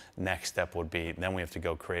up. Next step would be, then we have to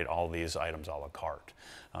go create all these items a la carte.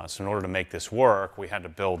 So in order to make this work, we had to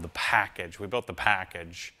build the package. We built the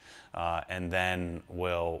package, and then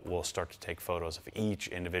we'll start to take photos of each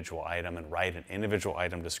individual item and write an individual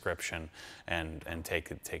item description and take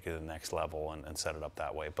it to the next level and set it up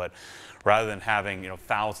that way. But rather than having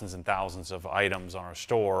thousands and thousands of items on our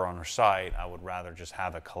store, on our site, I would rather just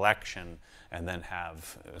have a collection and then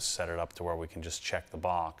set it up to where we can just check the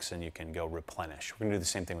box and you can go replenish. We're going to do the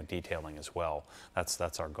same thing with detailing as well.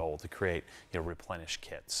 That's our goal, to create replenish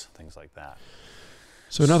kits, things like that.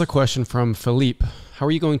 So another question from Philippe. How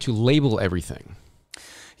are you going to label everything?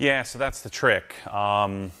 Yeah, so that's the trick.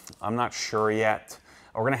 I'm not sure yet.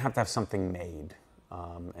 We're going to have something made.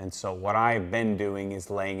 And so what I've been doing is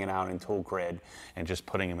laying it out in tool grid and just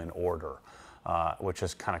putting them in order, which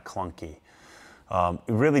is kind of clunky.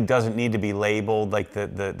 It really doesn't need to be labeled like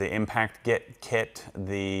the impact kit.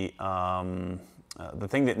 The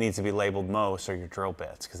thing that needs to be labeled most are your drill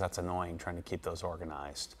bits, because that's annoying trying to keep those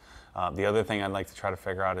organized. The other thing I'd like to try to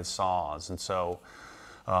figure out is saws. And so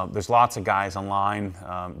there's lots of guys online.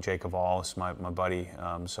 Jake Avall is my buddy.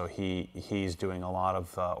 So he's doing a lot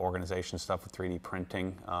of organization stuff with 3D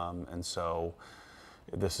printing. And so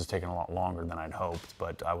this has taken a lot longer than I'd hoped,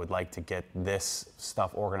 but I would like to get this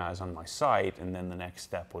stuff organized on my site, and then the next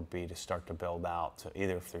step would be to start to build out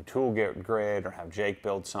either through tool grid or have Jake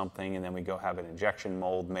build something, and then we go have an injection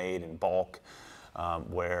mold made in bulk,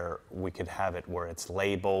 where we could have it where it's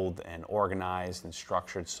labeled and organized and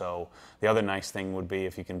structured. So the other nice thing would be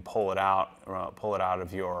if you can pull it out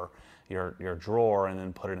of your drawer and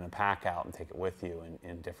then put it in a pack out and take it with you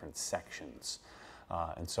in different sections.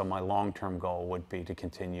 And so my long-term goal would be to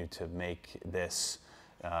continue to make this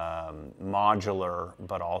modular,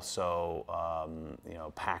 but also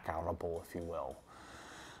pack-outable, if you will.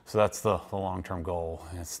 So that's the long-term goal.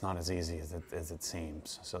 It's not as easy as it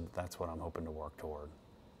seems. So that's what I'm hoping to work toward.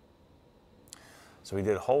 So we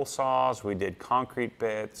did hole saws, we did concrete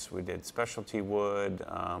bits, we did specialty wood.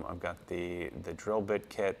 I've got the drill bit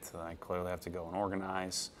kit that I clearly have to go and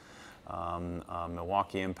organize.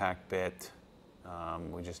 Milwaukee impact bit.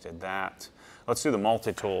 We just did that. Let's do the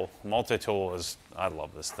multi-tool. Multi-tool is, I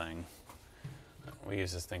love this thing. We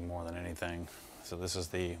use this thing more than anything. So this is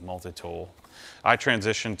the multi-tool. I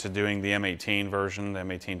transitioned to doing the M18 version, the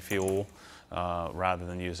M18 fuel, rather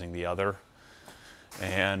than using the other.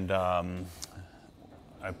 And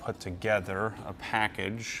I put together a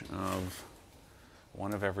package of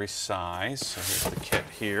one of every size. So here's the kit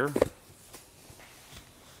here.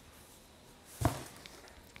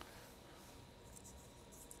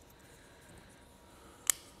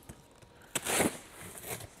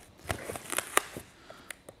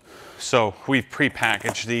 So we've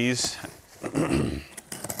pre-packaged these.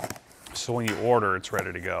 So when you order, it's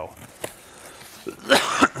ready to go.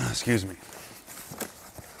 Excuse me.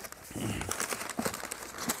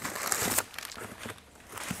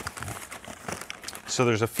 So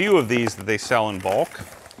there's a few of these that they sell in bulk.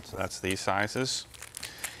 So that's these sizes.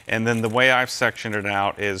 And then the way I've sectioned it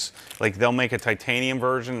out is like they'll make a titanium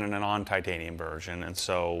version and a non-titanium version. And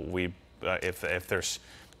so we, if there's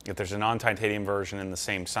a non-titanium version in the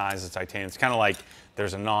same size as titanium, it's kind of like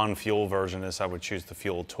there's a non-fuel version of this, I would choose the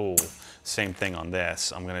fuel tool. Same thing on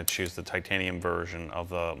this. I'm going to choose the titanium version of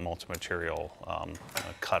the multi-material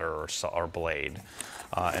cutter or blade.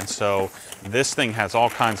 And so this thing has all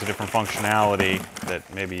kinds of different functionality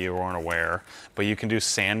that maybe you weren't aware, but you can do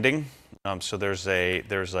sanding. So there's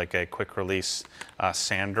like a quick release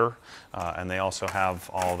sander, and they also have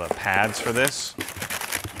all the pads for this.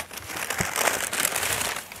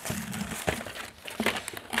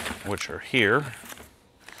 Which are here.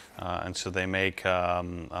 And so they make, these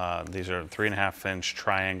are 3.5-inch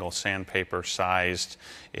triangle sandpaper sized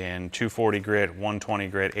in 240 grit, 120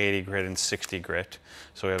 grit, 80 grit, and 60 grit.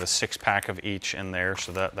 So we have a 6-pack of each in there,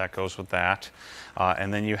 so that goes with that.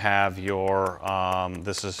 And then you have your,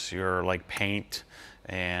 this is your like paint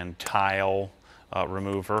and tile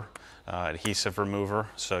remover. Adhesive remover,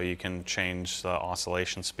 so you can change the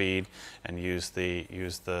oscillation speed and use the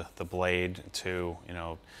blade to, you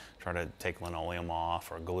know, try to take linoleum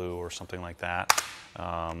off or glue or something like that.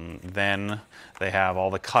 Then they have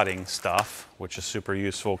all the cutting stuff, which is super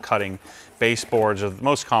useful. Cutting baseboards are the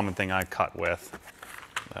most common thing I cut with,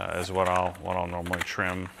 is what I'll normally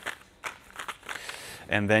trim.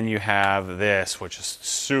 And then you have this, which is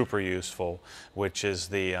super useful, which is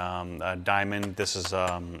the diamond. This is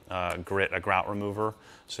a grout remover,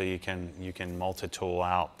 so you can multi-tool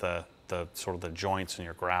out the sort of the joints in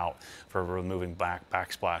your grout for removing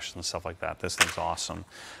backsplashes and stuff like that. This thing's awesome.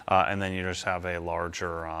 And then you just have a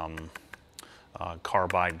larger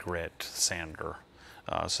carbide grit sander.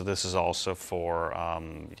 So this is also for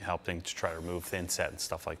helping to try to remove thin set and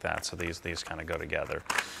stuff like that. So these kind of go together.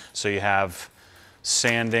 So you have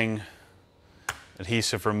sanding,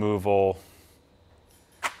 adhesive removal,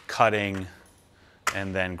 cutting,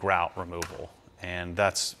 and then grout removal. And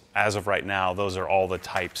that's, as of right now, those are all the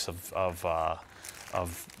types of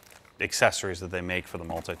accessories that they make for the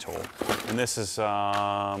multi-tool. And this is,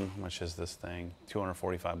 how much is this thing?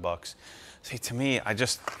 245 bucks. See, to me, I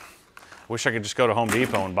just wish I could just go to Home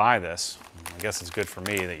Depot and buy this. I guess it's good for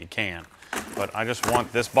me that you can't. But I just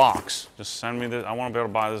want this box. Just send me this. I want to be able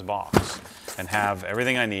to buy this box and have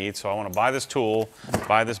everything I need. So I want to buy this tool,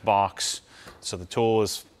 buy this box. So the tool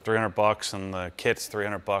is 300 bucks and the kit's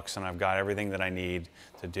 300 bucks, and I've got everything that I need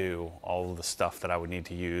to do all of the stuff that I would need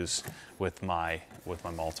to use with my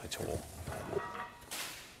multi-tool.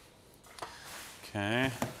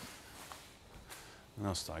 Okay. What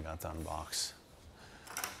else do I got to unbox?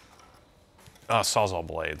 Sawzall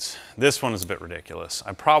blades. This one is a bit ridiculous.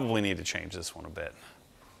 I probably need to change this one a bit.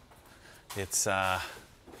 It's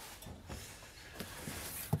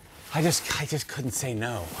I just couldn't say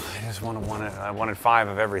no. I just I wanted 5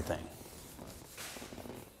 of everything.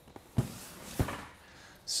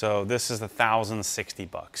 So this is 1,060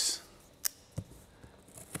 bucks.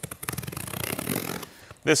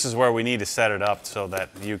 This is where we need to set it up so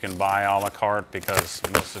that you can buy a la carte, because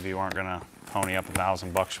most of you aren't gonna pony up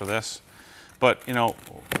 $1,000 for this. But you know,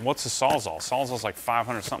 what's a Sawzall? Sawzall's like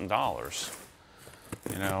 $500 something.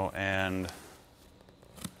 You know, and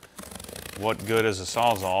what good is a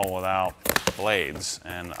Sawzall without blades?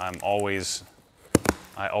 And I always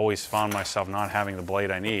found myself not having the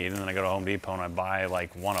blade I need, and then I go to Home Depot and I buy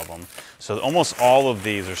like one of them. So almost all of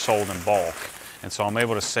these are sold in bulk, and so I'm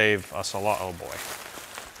able to save us a lot. Oh boy,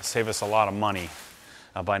 save us a lot of money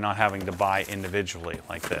by not having to buy individually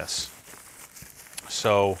like this.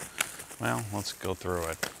 So, well, let's go through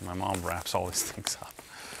it. My mom wraps all these things up.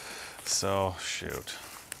 So shoot,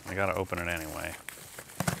 I gotta open it anyway.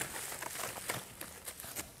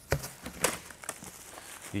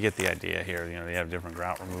 You get the idea here. You know, they have different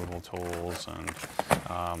grout removal tools, and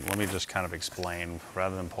let me just kind of explain,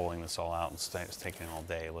 rather than pulling this all out and it's taking all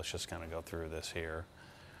day, let's just kind of go through this here.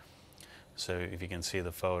 So if you can see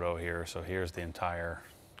the photo here, so here's the entire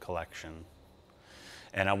collection.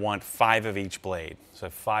 And I want 5 of each blade, so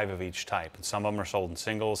 5 of each type. And some of them are sold in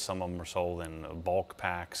singles, some of them are sold in bulk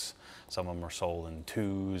packs, some of them are sold in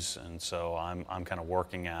 2s, and so I'm kind of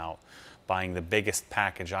working out, buying the biggest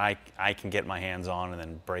package I can get my hands on and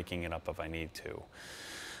then breaking it up if I need to.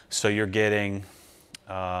 So you're getting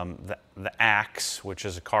the axe, which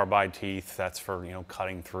is a carbide teeth, that's for, you know,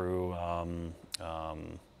 cutting through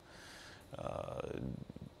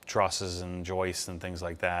trusses and joists and things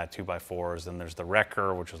like that, 2x4s. Then there's the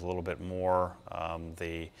wrecker, which is a little bit more, a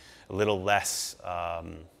little less,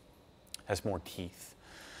 has more teeth.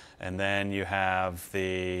 And then you have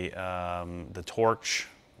the torch,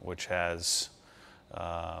 which has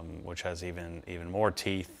even more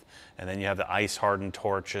teeth. And then you have the ice-hardened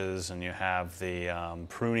torches, and you have the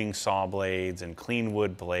pruning saw blades and clean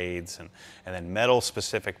wood blades, and then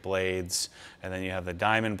metal-specific blades. And then you have the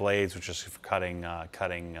diamond blades, which is for cutting the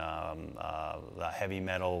heavy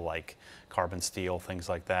metal like carbon steel, things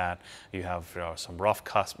like that. You have some rough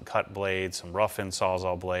cut blades, some rough-in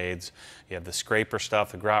sawzall blades. You have the scraper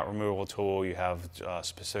stuff, the grout removal tool. You have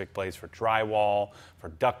specific blades for drywall, for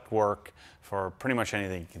duct work, for pretty much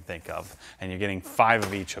anything you can think of, and you're getting 5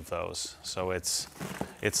 of each of those. So it's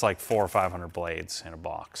like 400 or 500 blades in a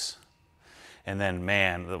box. And then,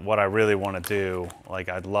 man, what I really want to do, like,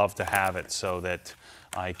 I'd love to have it so that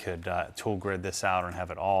I could tool grid this out and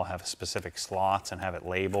have it all have specific slots and have it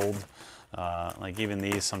labeled. Like even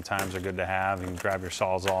these sometimes are good to have. You can grab your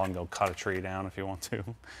sawzall and go cut a tree down if you want to.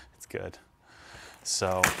 It's good.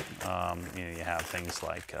 So you know, you have things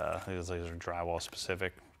like these are drywall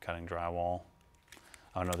specific. Cutting drywall.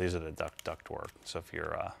 Oh no, these are the duct work. So if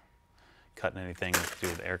you're cutting anything to do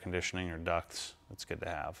with air conditioning or ducts, it's good to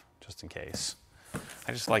have, just in case.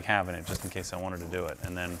 I just like having it just in case I wanted to do it.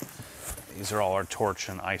 And then these are all our torch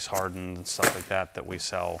and ice hardened and stuff like that we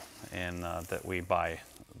sell and that we buy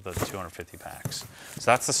the 250 packs. So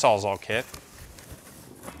that's the Sawzall kit.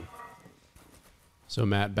 So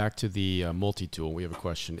Matt, back to the multi-tool. We have a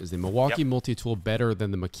question. Is the Milwaukee multi-tool better than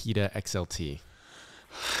the Makita XLT?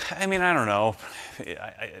 I mean, I don't know.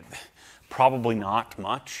 Probably not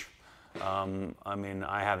much. I mean,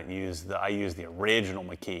 I use the original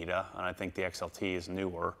Makita, and I think the XLT is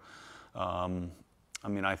newer. I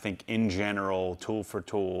mean, I think in general, tool for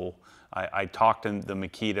tool, I talked to the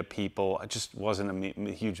Makita people. I just wasn't a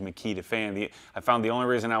huge Makita fan. I found the only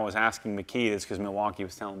reason I was asking Makita is because Milwaukee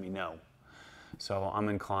was telling me no. So I'm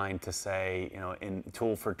inclined to say, you know, in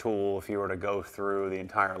tool for tool, if you were to go through the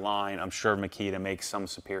entire line, I'm sure Makita makes some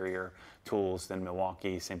superior tools than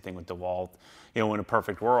Milwaukee. Same thing with DeWalt. You know, in a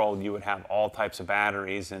perfect world, you would have all types of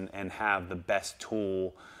batteries and have the best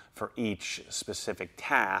tool for each specific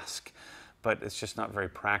task, but it's just not very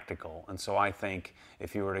practical. And so I think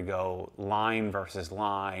if you were to go line versus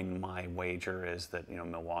line, my wager is that, you know,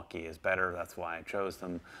 Milwaukee is better. That's why I chose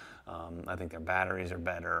them. I think their batteries are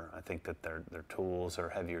better. I think that their tools are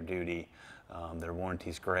heavier duty. Their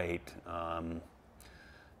warranty's great. You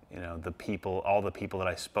know, all the people that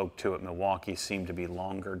I spoke to at Milwaukee seemed to be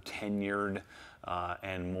longer tenured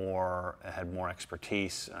and had more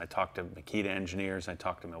expertise. I talked to Makita engineers. I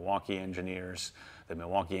talked to Milwaukee engineers. The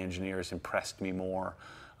Milwaukee engineers impressed me more.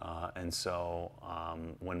 And so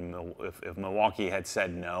if Milwaukee had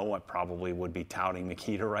said no, I probably would be touting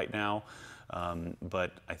Makita right now.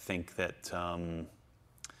 But I think that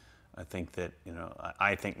you know,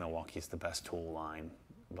 I think Milwaukee's the best tool line,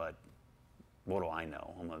 but what do I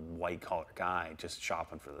know? I'm a white collar guy just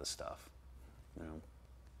shopping for this stuff. You know.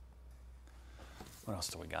 What else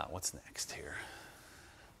do we got? What's next here?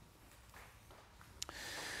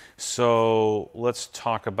 So let's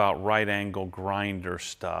talk about right angle grinder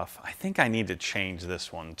stuff. I think I need to change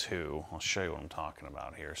this one too. I'll show you what I'm talking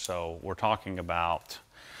about here. So we're talking about,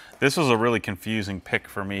 this was a really confusing pick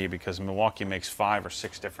for me because Milwaukee makes 5 or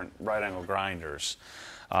 6 different right angle grinders.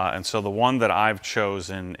 And so the one that I've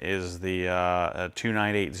chosen is the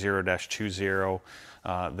 2980-20.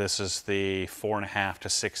 This is the 4.5 to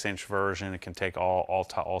 6 inch version. It can take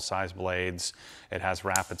all size blades. It has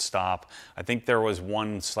rapid stop. I think there was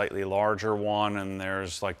one slightly larger one, and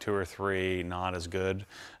there's like 2 or 3 not as good.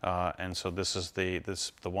 And so this is the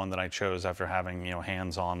one that I chose after having, you know,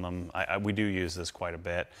 hands on them. We do use this quite a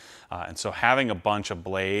bit, and so having a bunch of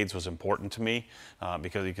blades was important to me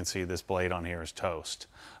because you can see this blade on here is toast.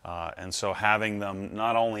 And so having them,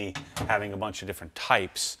 not only having a bunch of different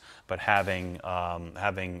types, but having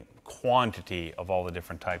quantity of all the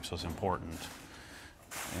different types was important.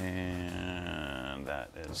 And that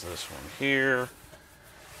is this one here.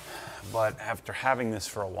 but after having this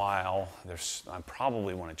for a while, I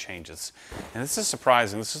probably want to change this. And this is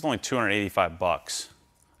surprising. This is only 285 bucks.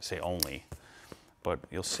 I say only, but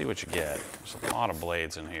you'll see what you get. There's a lot of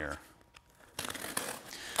blades in here.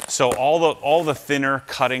 So all the thinner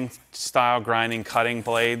cutting style grinding cutting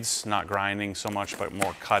blades, not grinding so much, but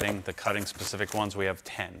more cutting, the cutting specific ones, we have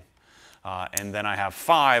 10. And then I have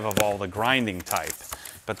 5 of all the grinding type.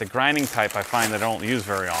 But the grinding type I find that I don't use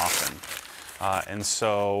very often. And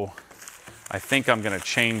so I think I'm going to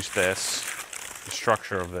change this, the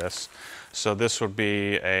structure of this. So this would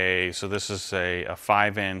be this is a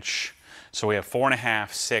 5-inch. So we have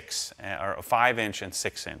 4.5, 6, or a 5-inch and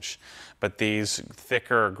 6-inch. But these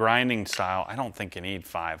thicker grinding style, I don't think you need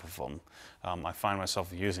 5 of them. I find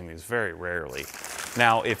myself using these very rarely.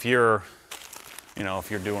 Now, if you're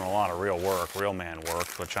doing a lot of real man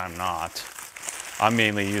work, which I'm not, I'm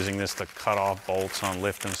mainly using this to cut off bolts on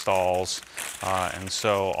lift installs. And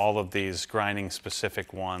so all of these grinding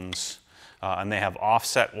specific ones, and they have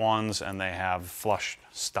offset ones and they have flush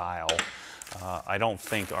style, I don't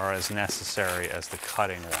think are as necessary as the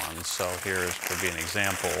cutting ones. So here could be an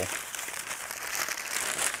example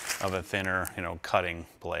of a thinner, cutting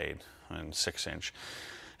blade and 6-inch.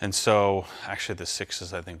 And so actually the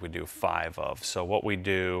 6s I think we do 5 of. So what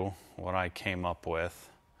I came up with,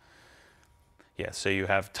 so you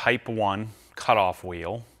have type 1 cutoff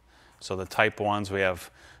wheel. So the type 1s we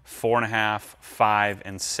have 4.5, 5,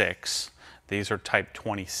 and 6. These are type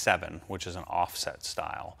 27, which is an offset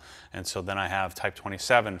style. And so then I have type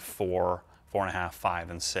 27 for 4.5,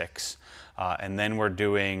 5, and 6. And then we're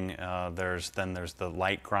doing, there's the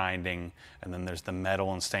light grinding, and then there's the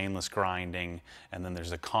metal and stainless grinding, and then there's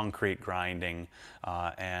the concrete grinding.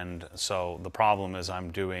 And so the problem is I'm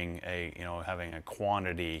doing having a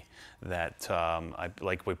quantity that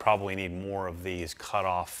we probably need more of these cut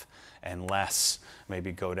off and less,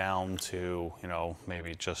 maybe go down to,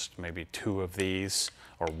 maybe 2 of these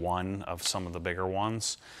or 1 of some of the bigger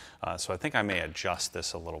ones. So I think I may adjust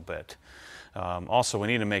this a little bit. Also, we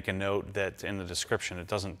need to make a note that in the description, it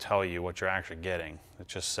doesn't tell you what you're actually getting. It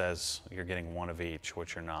just says you're getting 1 of each,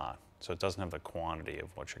 which you're not. So it doesn't have the quantity of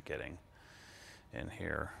what you're getting in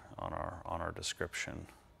here on our description.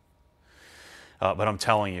 But I'm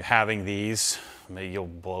telling you, having these, you'll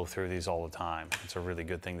blow through these all the time. It's a really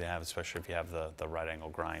good thing to have, especially if you have the right angle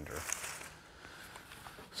grinder.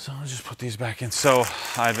 So I'll just put these back in. So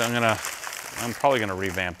I'm probably gonna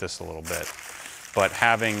revamp this a little bit, but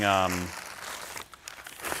having a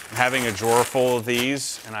drawer full of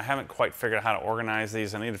these, and I haven't quite figured out how to organize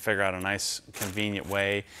these. I need to figure out a nice, convenient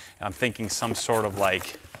way. I'm thinking some sort of you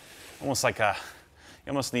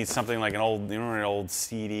almost need something like an old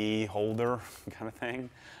CD holder kind of thing.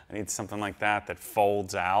 I need something like that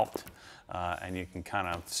folds out, and you can kind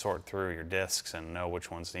of sort through your discs and know which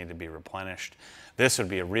ones need to be replenished. This would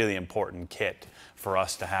be a really important kit for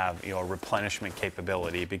us to have, a replenishment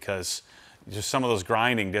capability, because just some of those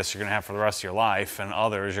grinding discs you're going to have for the rest of your life, and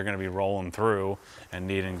others you're going to be rolling through and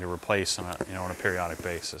needing to replace on a periodic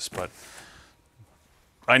basis. But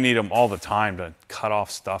I need them all the time to cut off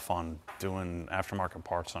stuff on doing aftermarket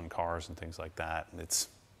parts on cars and things like that. And it's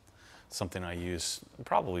something I use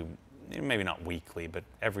probably, maybe not weekly, but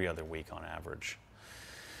every other week on average.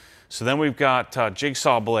 So then we've got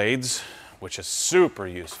jigsaw blades, which is super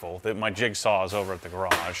useful. My jigsaw is over at the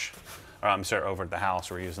garage. Over at the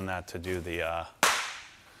house. We're using that to do the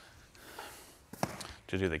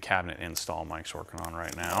cabinet install Mike's working on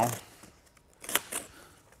right now.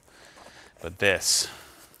 But this,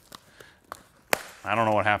 I don't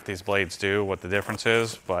know what half these blades do, what the difference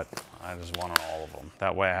is, but I just want on all of them.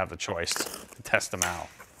 That way I have the choice to test them out.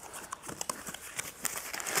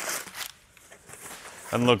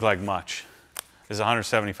 Doesn't look like much. This is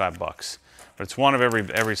 175 bucks, but it's one of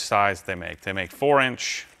every size they make. They make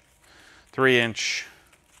 4-inch, 3-inch,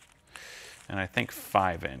 and I think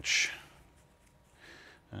 5-inch.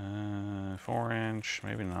 4-inch,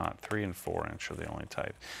 maybe not. 3 and 4-inch are the only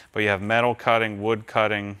type. But you have metal cutting, wood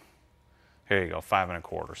cutting. Here you go, 5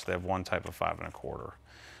 1/4. So they have one type of 5 1/4,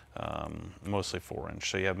 mostly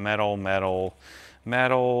 4-inch. So you have metal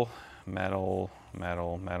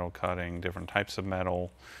cutting, different types of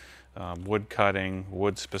metal, wood cutting,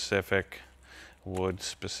 wood specific, wood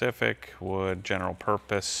general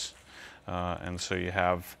purpose. And so you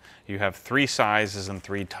have 3 sizes and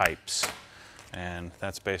 3 types, and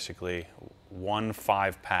that's basically 1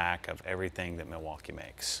 5-pack of everything that Milwaukee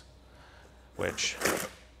makes, which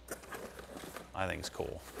I think is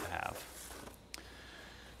cool to have.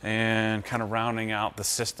 And kind of rounding out the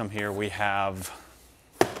system here, we have,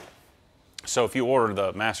 so if you order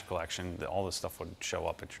the Master Collection, all this stuff would show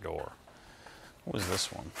up at your door. What was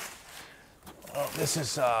this one? this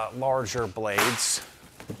is larger blades.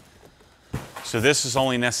 So this is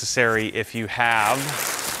only necessary if you have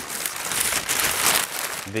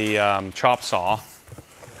the chop saw.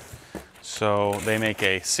 So they make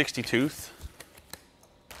a 60 tooth,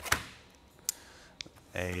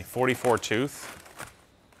 a 44 tooth,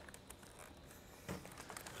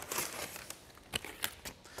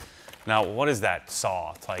 now what is that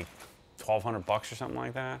saw? It's like 1,200 bucks or something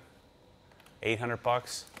like that? 800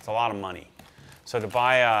 bucks? It's a lot of money. So to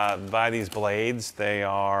buy these blades,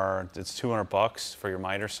 it's 200 bucks for your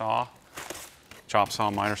miter saw, chop saw,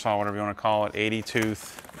 miter saw, whatever you want to call it, 80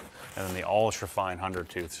 tooth, and then the ultra fine 100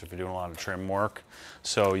 tooth, so if you're doing a lot of trim work.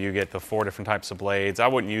 So you get the 4 different types of blades. I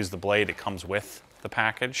wouldn't use the blade that comes with the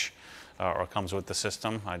package, or comes with the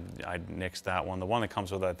system. I'd nix that one. The one that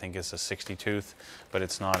comes with it, I think, is a 60 tooth, but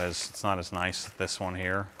it's not as nice, this one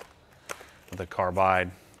here, the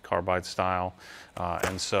carbide style.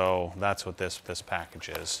 And so that's what this package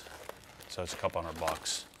is. So it's a couple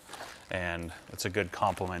 $100, and it's a good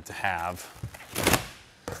complement to have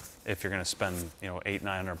if you're going to spend, you know,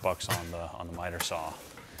 $800-900 on the miter saw.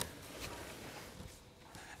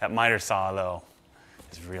 That miter saw, though,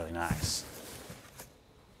 is really nice.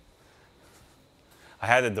 I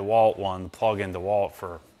had the DeWalt one, the plug-in DeWalt,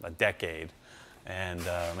 for a decade, and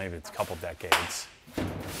maybe it's a couple decades.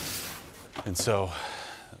 And so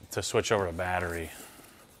to switch over to battery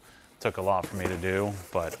took a lot for me to do,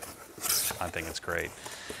 but I think it's great.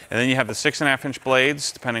 And then you have the 6.5 inch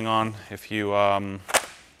blades, depending on if you,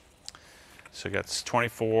 so you got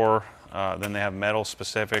 24, then they have metal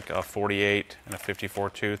specific, a 48 and a 54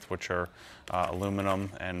 tooth, which are aluminum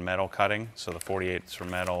and metal cutting. So the 48 is for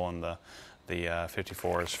metal, and the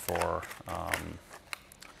 54 is for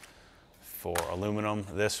aluminum.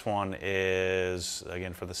 This one is,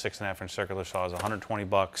 again, for the 6.5 inch circular saw, is 120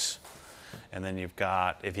 bucks. And then you've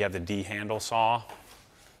got, if you have the D handle saw,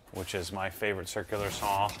 which is my favorite circular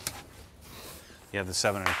saw, you have the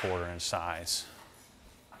 7.25 inch size.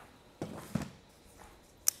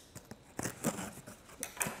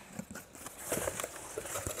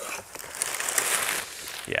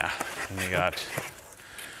 Yeah, and you got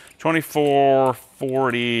 24,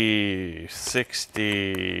 40,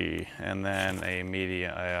 60, and then a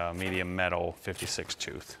medium metal 56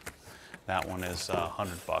 tooth. That one is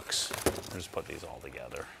 100 bucks. I'll just put these all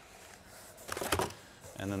together.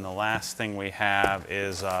 And then the last thing we have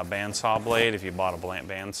is a bandsaw blade. If you bought a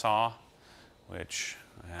bandsaw, which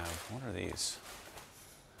I have, what are these?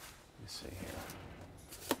 Let me see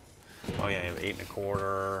here. Oh yeah, you have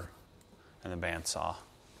 8.25 and the bandsaw.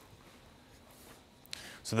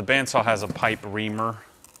 So the bandsaw has a pipe reamer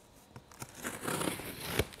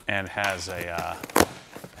and has a,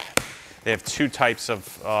 they have 2 types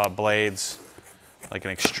of blades, like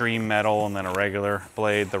an extreme metal and then a regular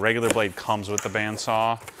blade. The regular blade comes with the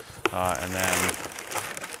bandsaw, and then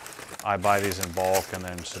I buy these in bulk, and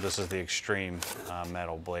then, so this is the extreme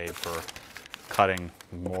metal blade for cutting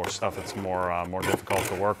more stuff that's more difficult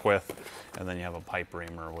to work with. And then you have a pipe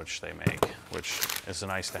reamer, which they make, which is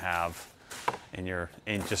nice to have in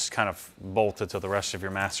just kind of bolted to the rest of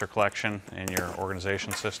your master collection in your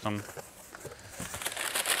organization system.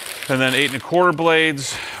 And then 8.25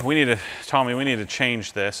 blades. Tommy, we need to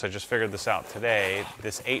change this. I just figured this out today.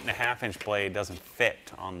 This 8.5 inch blade doesn't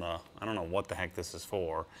fit on the, I don't know what the heck this is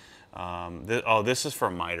for. This is for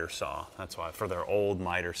a miter saw. That's why, for their old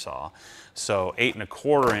miter saw. So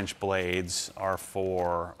 8.25 inch blades are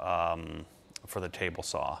for the table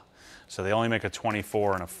saw. So they only make a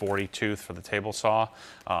 24 and a 40 tooth for the table saw.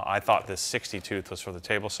 I thought this 60 tooth was for the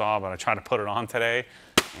table saw, but I tried to put it on today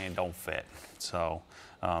and it don't fit. So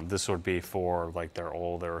this would be for like their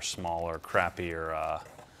older, smaller, crappier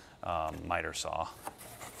miter saw.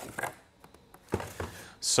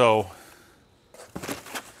 So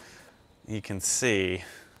you can see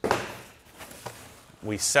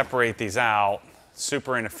we separate these out,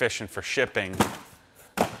 super inefficient for shipping.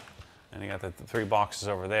 And you got the 3 boxes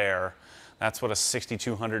over there. That's what a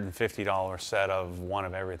 $6,250 set of one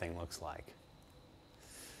of everything looks like.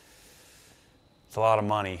 It's a lot of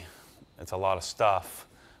money. It's a lot of stuff.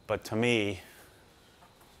 But to me,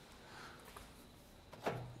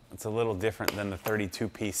 it's a little different than the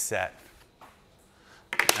 32-piece set.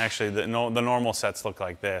 Actually, the normal sets look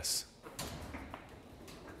like this.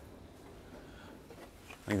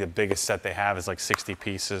 I think the biggest set they have is like 60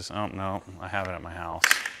 pieces. Oh, no, I have it at my house.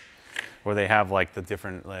 Where they have like the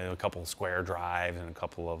different, like a couple of square drives and a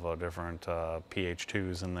couple of different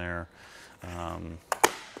PH2s in there.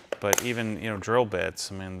 But even, you know, drill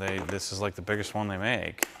bits, I mean, this is like the biggest one they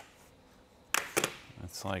make.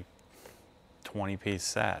 It's like 20-piece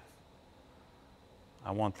set.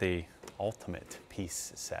 I want the ultimate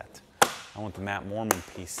piece set. I want the Matt Mormon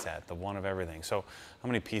piece set, the one of everything. So how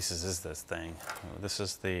many pieces is this thing? This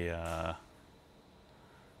is the,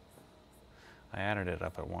 I added it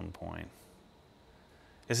up at one point.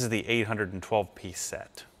 This is the 812 piece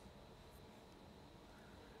set.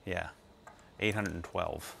 Yeah,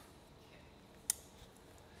 812.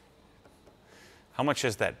 How much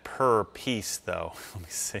is that per piece though? Let me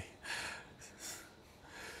see.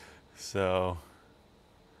 So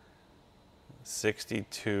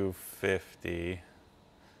 6250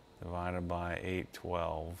 divided by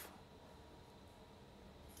 812.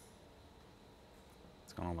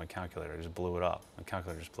 What's going on with my calculator? I just blew it up. My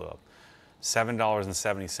calculator just blew up.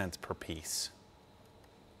 $7.70 per piece.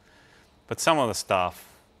 But some of the stuff,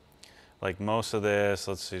 like most of this,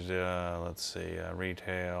 let's see,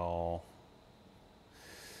 retail,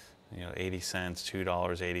 80 cents,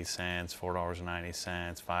 $2.80,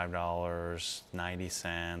 $4.90, $5.90,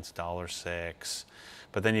 $1.06.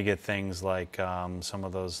 But then you get things like some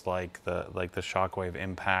of those, like the shockwave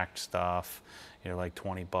impact stuff, like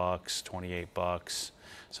 20 bucks, 28 bucks.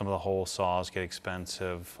 Some of the hole saws get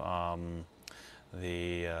expensive.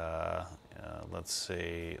 Let's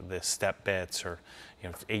see, the step bits are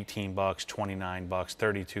 18 bucks, 29 bucks,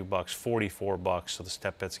 32 bucks, 44 bucks. So the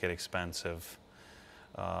step bits get expensive.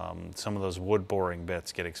 Some of those wood boring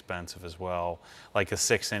bits get expensive as well. Like a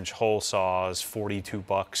 6-inch hole saw is 42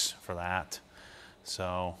 bucks for that.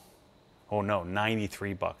 So, oh no,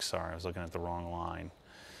 93 bucks, sorry, I was looking at the wrong line.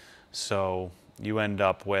 So you end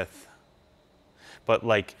up with, but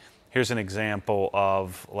like, here's an example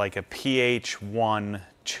of like a PH1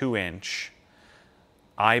 2-inch.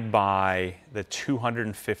 I buy the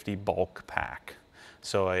 250 bulk pack.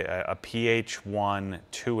 So a PH1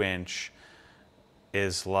 2-inch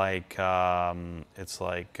is like it's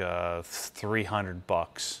like 300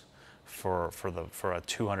 bucks for a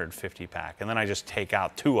 250 pack, and then I just take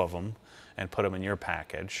out 2 of them and put them in your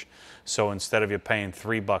package. So instead of you paying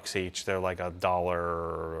 $3 each, they're like $1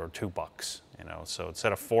 or $2. So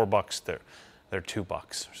instead of $4, they're $2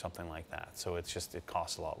 or something like that. So it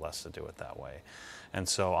costs a lot less to do it that way. And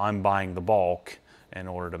so I'm buying the bulk in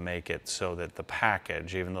order to make it so that the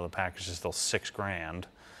package, even though the package is still $6,000,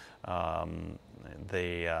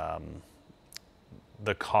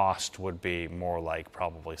 the cost would be more like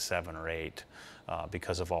probably 7 or 8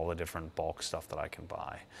 because of all the different bulk stuff that I can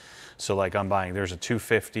buy. So like I'm buying, there's a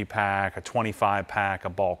 250 pack, a 25 pack, a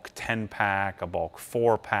bulk 10 pack, a bulk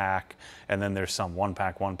 4 pack, and then there's some 1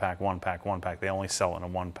 pack, 1 pack, 1 pack, 1 pack. They only sell it in a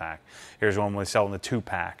 1 pack. Here's one where they sell in the 2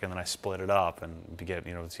 pack, and then I split it up and to get,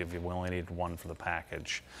 see if you only need 1 for the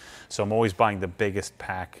package. So I'm always buying the biggest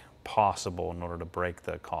pack possible in order to break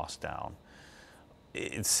the cost down.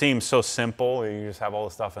 It seems so simple, you just have all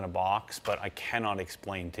the stuff in a box, but I cannot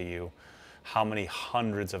explain to you how many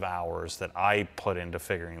hundreds of hours that I put into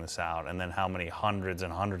figuring this out, and then how many hundreds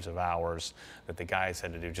and hundreds of hours that the guys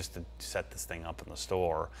had to do just to set this thing up in the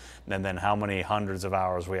store, and then how many hundreds of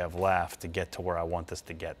hours we have left to get to where I want this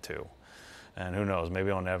to get to. And who knows, maybe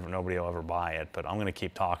nobody will ever buy it, but I'm going to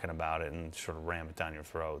keep talking about it and sort of ram it down your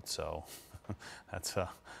throat. So that's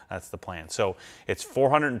the plan. So it's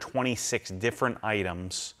 426 different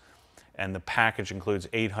items, and the package includes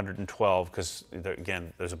 812 because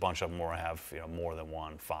again, there's a bunch of them where I have more than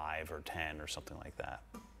 1, 5 or 10 or something like that.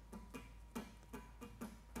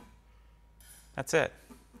 That's it.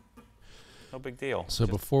 No big deal. So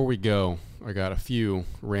before we go, I got a few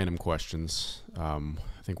random questions I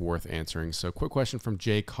think worth answering. So quick question from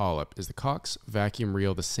Jay Collip. Is the Cox vacuum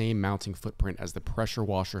reel the same mounting footprint as the pressure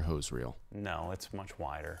washer hose reel? No, it's much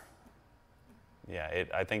wider. Yeah,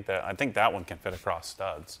 I think that one can fit across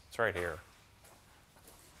studs. It's right here.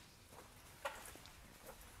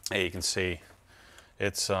 Hey, you can see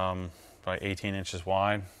it's about 18 inches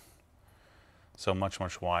wide, so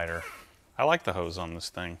much wider. I like the hose on this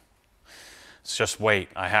thing. It's just wait.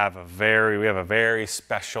 We have a very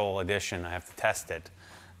special edition. I have to test it,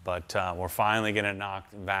 but we're finally gonna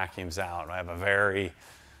knock vacuums out. I have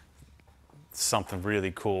something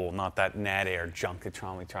really cool, not that Nat Air junk that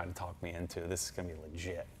Tromley tried to talk me into. This is gonna be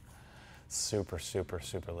legit. Super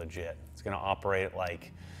legit. It's gonna operate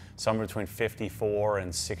like somewhere between 54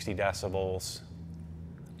 and 60 decibels.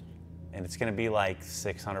 And it's gonna be like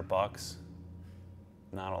 600 bucks.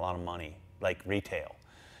 Not a lot of money, like retail.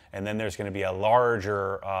 And then there's gonna be a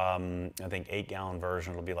larger, I think 8-gallon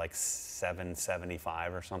version. It'll be like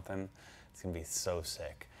 $775 or something. It's gonna be so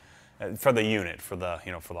sick. For the unit, for the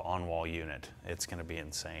on-wall unit, it's going to be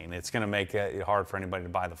insane. It's going to make it hard for anybody to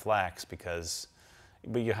buy the Flex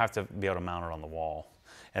but you have to be able to mount it on the wall.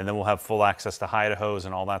 And then we'll have full access to hide hose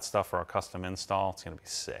and all that stuff for our custom install. It's going to be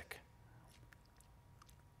sick.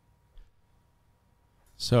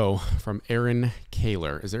 So, from Aaron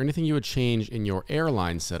Kaler, is there anything you would change in your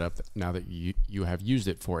airline setup now that you have used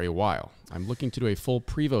it for a while? I'm looking to do a full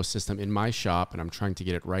Prevo system in my shop, and I'm trying to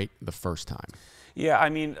get it right the first time. Yeah, I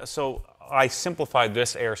mean, so I simplified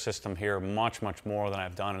this air system here much, much more than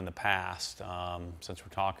I've done in the past, since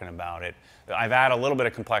we're talking about it. I've added a little bit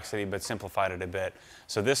of complexity, but simplified it a bit.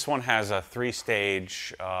 So this one has a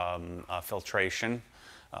 3-stage filtration,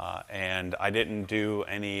 and I didn't do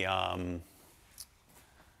any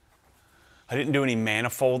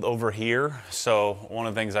manifold over here. So one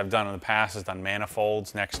of the things I've done in the past is done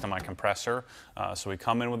manifolds next to my compressor. So we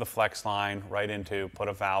come in with a flex line right into, put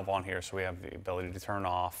a valve on here so we have the ability to turn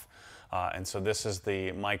off. And so this is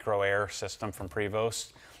the micro air system from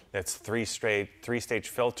Prevost. It's three-stage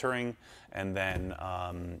filtering, and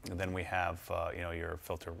then we have your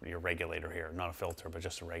filter, your regulator here. Not a filter, but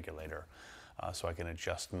just a regulator, so I can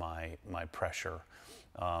adjust my pressure.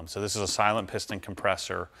 So this is a silent piston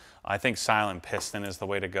compressor. I think silent piston is the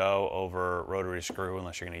way to go over rotary screw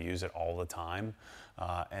unless you're going to use it all the time.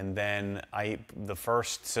 And then the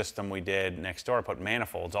first system we did next door, I put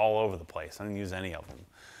manifolds all over the place. I didn't use any of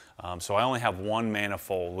them. So I only have one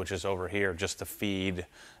manifold, which is over here, just to feed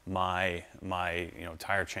my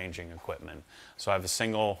tire changing equipment. So I have a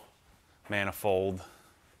single manifold.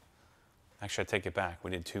 Actually, I take it back.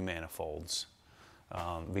 We did 2 manifolds.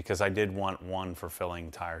 Because I did want one for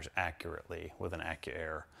filling tires accurately with an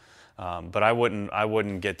AccuAir. But I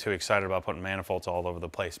wouldn't get too excited about putting manifolds all over the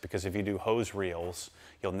place, because if you do hose reels,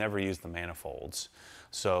 you'll never use the manifolds.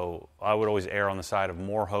 So I would always err on the side of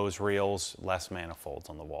more hose reels, less manifolds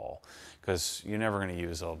on the wall, because you're never going to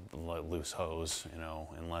use a loose hose,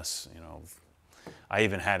 unless, I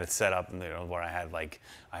even had it set up where I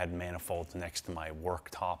had manifolds next to my work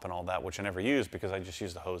top and all that, which I never used because I just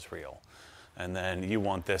used the hose reel. And then you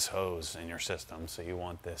want this hose in your system. So you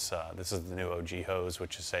want this, this is the new OG hose,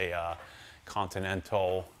 which is a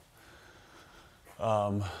Continental,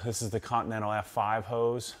 this is the Continental F5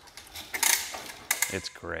 hose. It's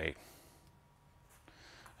great.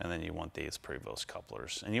 And then you want these Prevost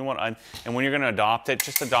couplers. And and when you're gonna adopt it,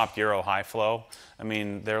 just adopt Euro High Flow. I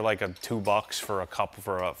mean, they're like $2 for a couple,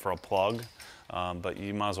 for a plug. But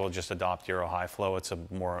you might as well just adopt Euro High Flow.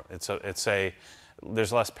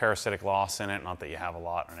 There's less parasitic loss in it, not that you have a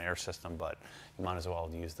lot in an air system, but you might as well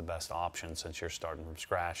use the best option since you're starting from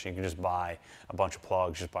scratch. You can just buy a bunch of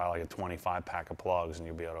plugs, just buy like a 25 pack of plugs, and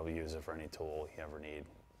you'll be able to use it for any tool you ever need.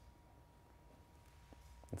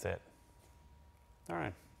 That's it. All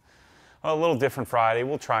right. Well, a little different Friday.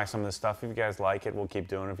 We'll try some of this stuff. If you guys like it, we'll keep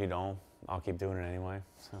doing it. If you don't, I'll keep doing it anyway.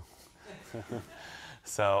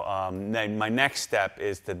 So then my next step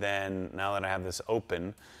is to then, now that I have this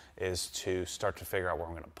open, is to start to figure out where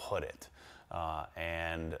I'm going to put it.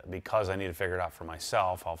 And because I need to figure it out for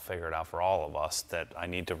myself, I'll figure it out for all of us, that I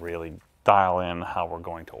need to really dial in how we're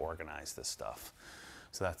going to organize this stuff.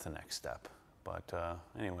 So that's the next step. But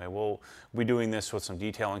anyway, we'll be doing this with some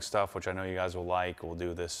detailing stuff, which I know you guys will like. We'll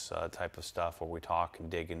do this type of stuff where we talk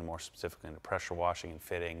and dig in more specifically into pressure washing and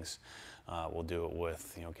fittings. We'll do it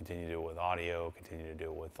with, continue to do it with audio, continue to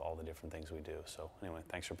do it with all the different things we do. So anyway,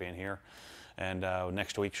 thanks for being here. And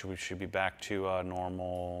next week we should be back to a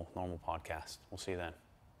normal podcast. We'll see you then.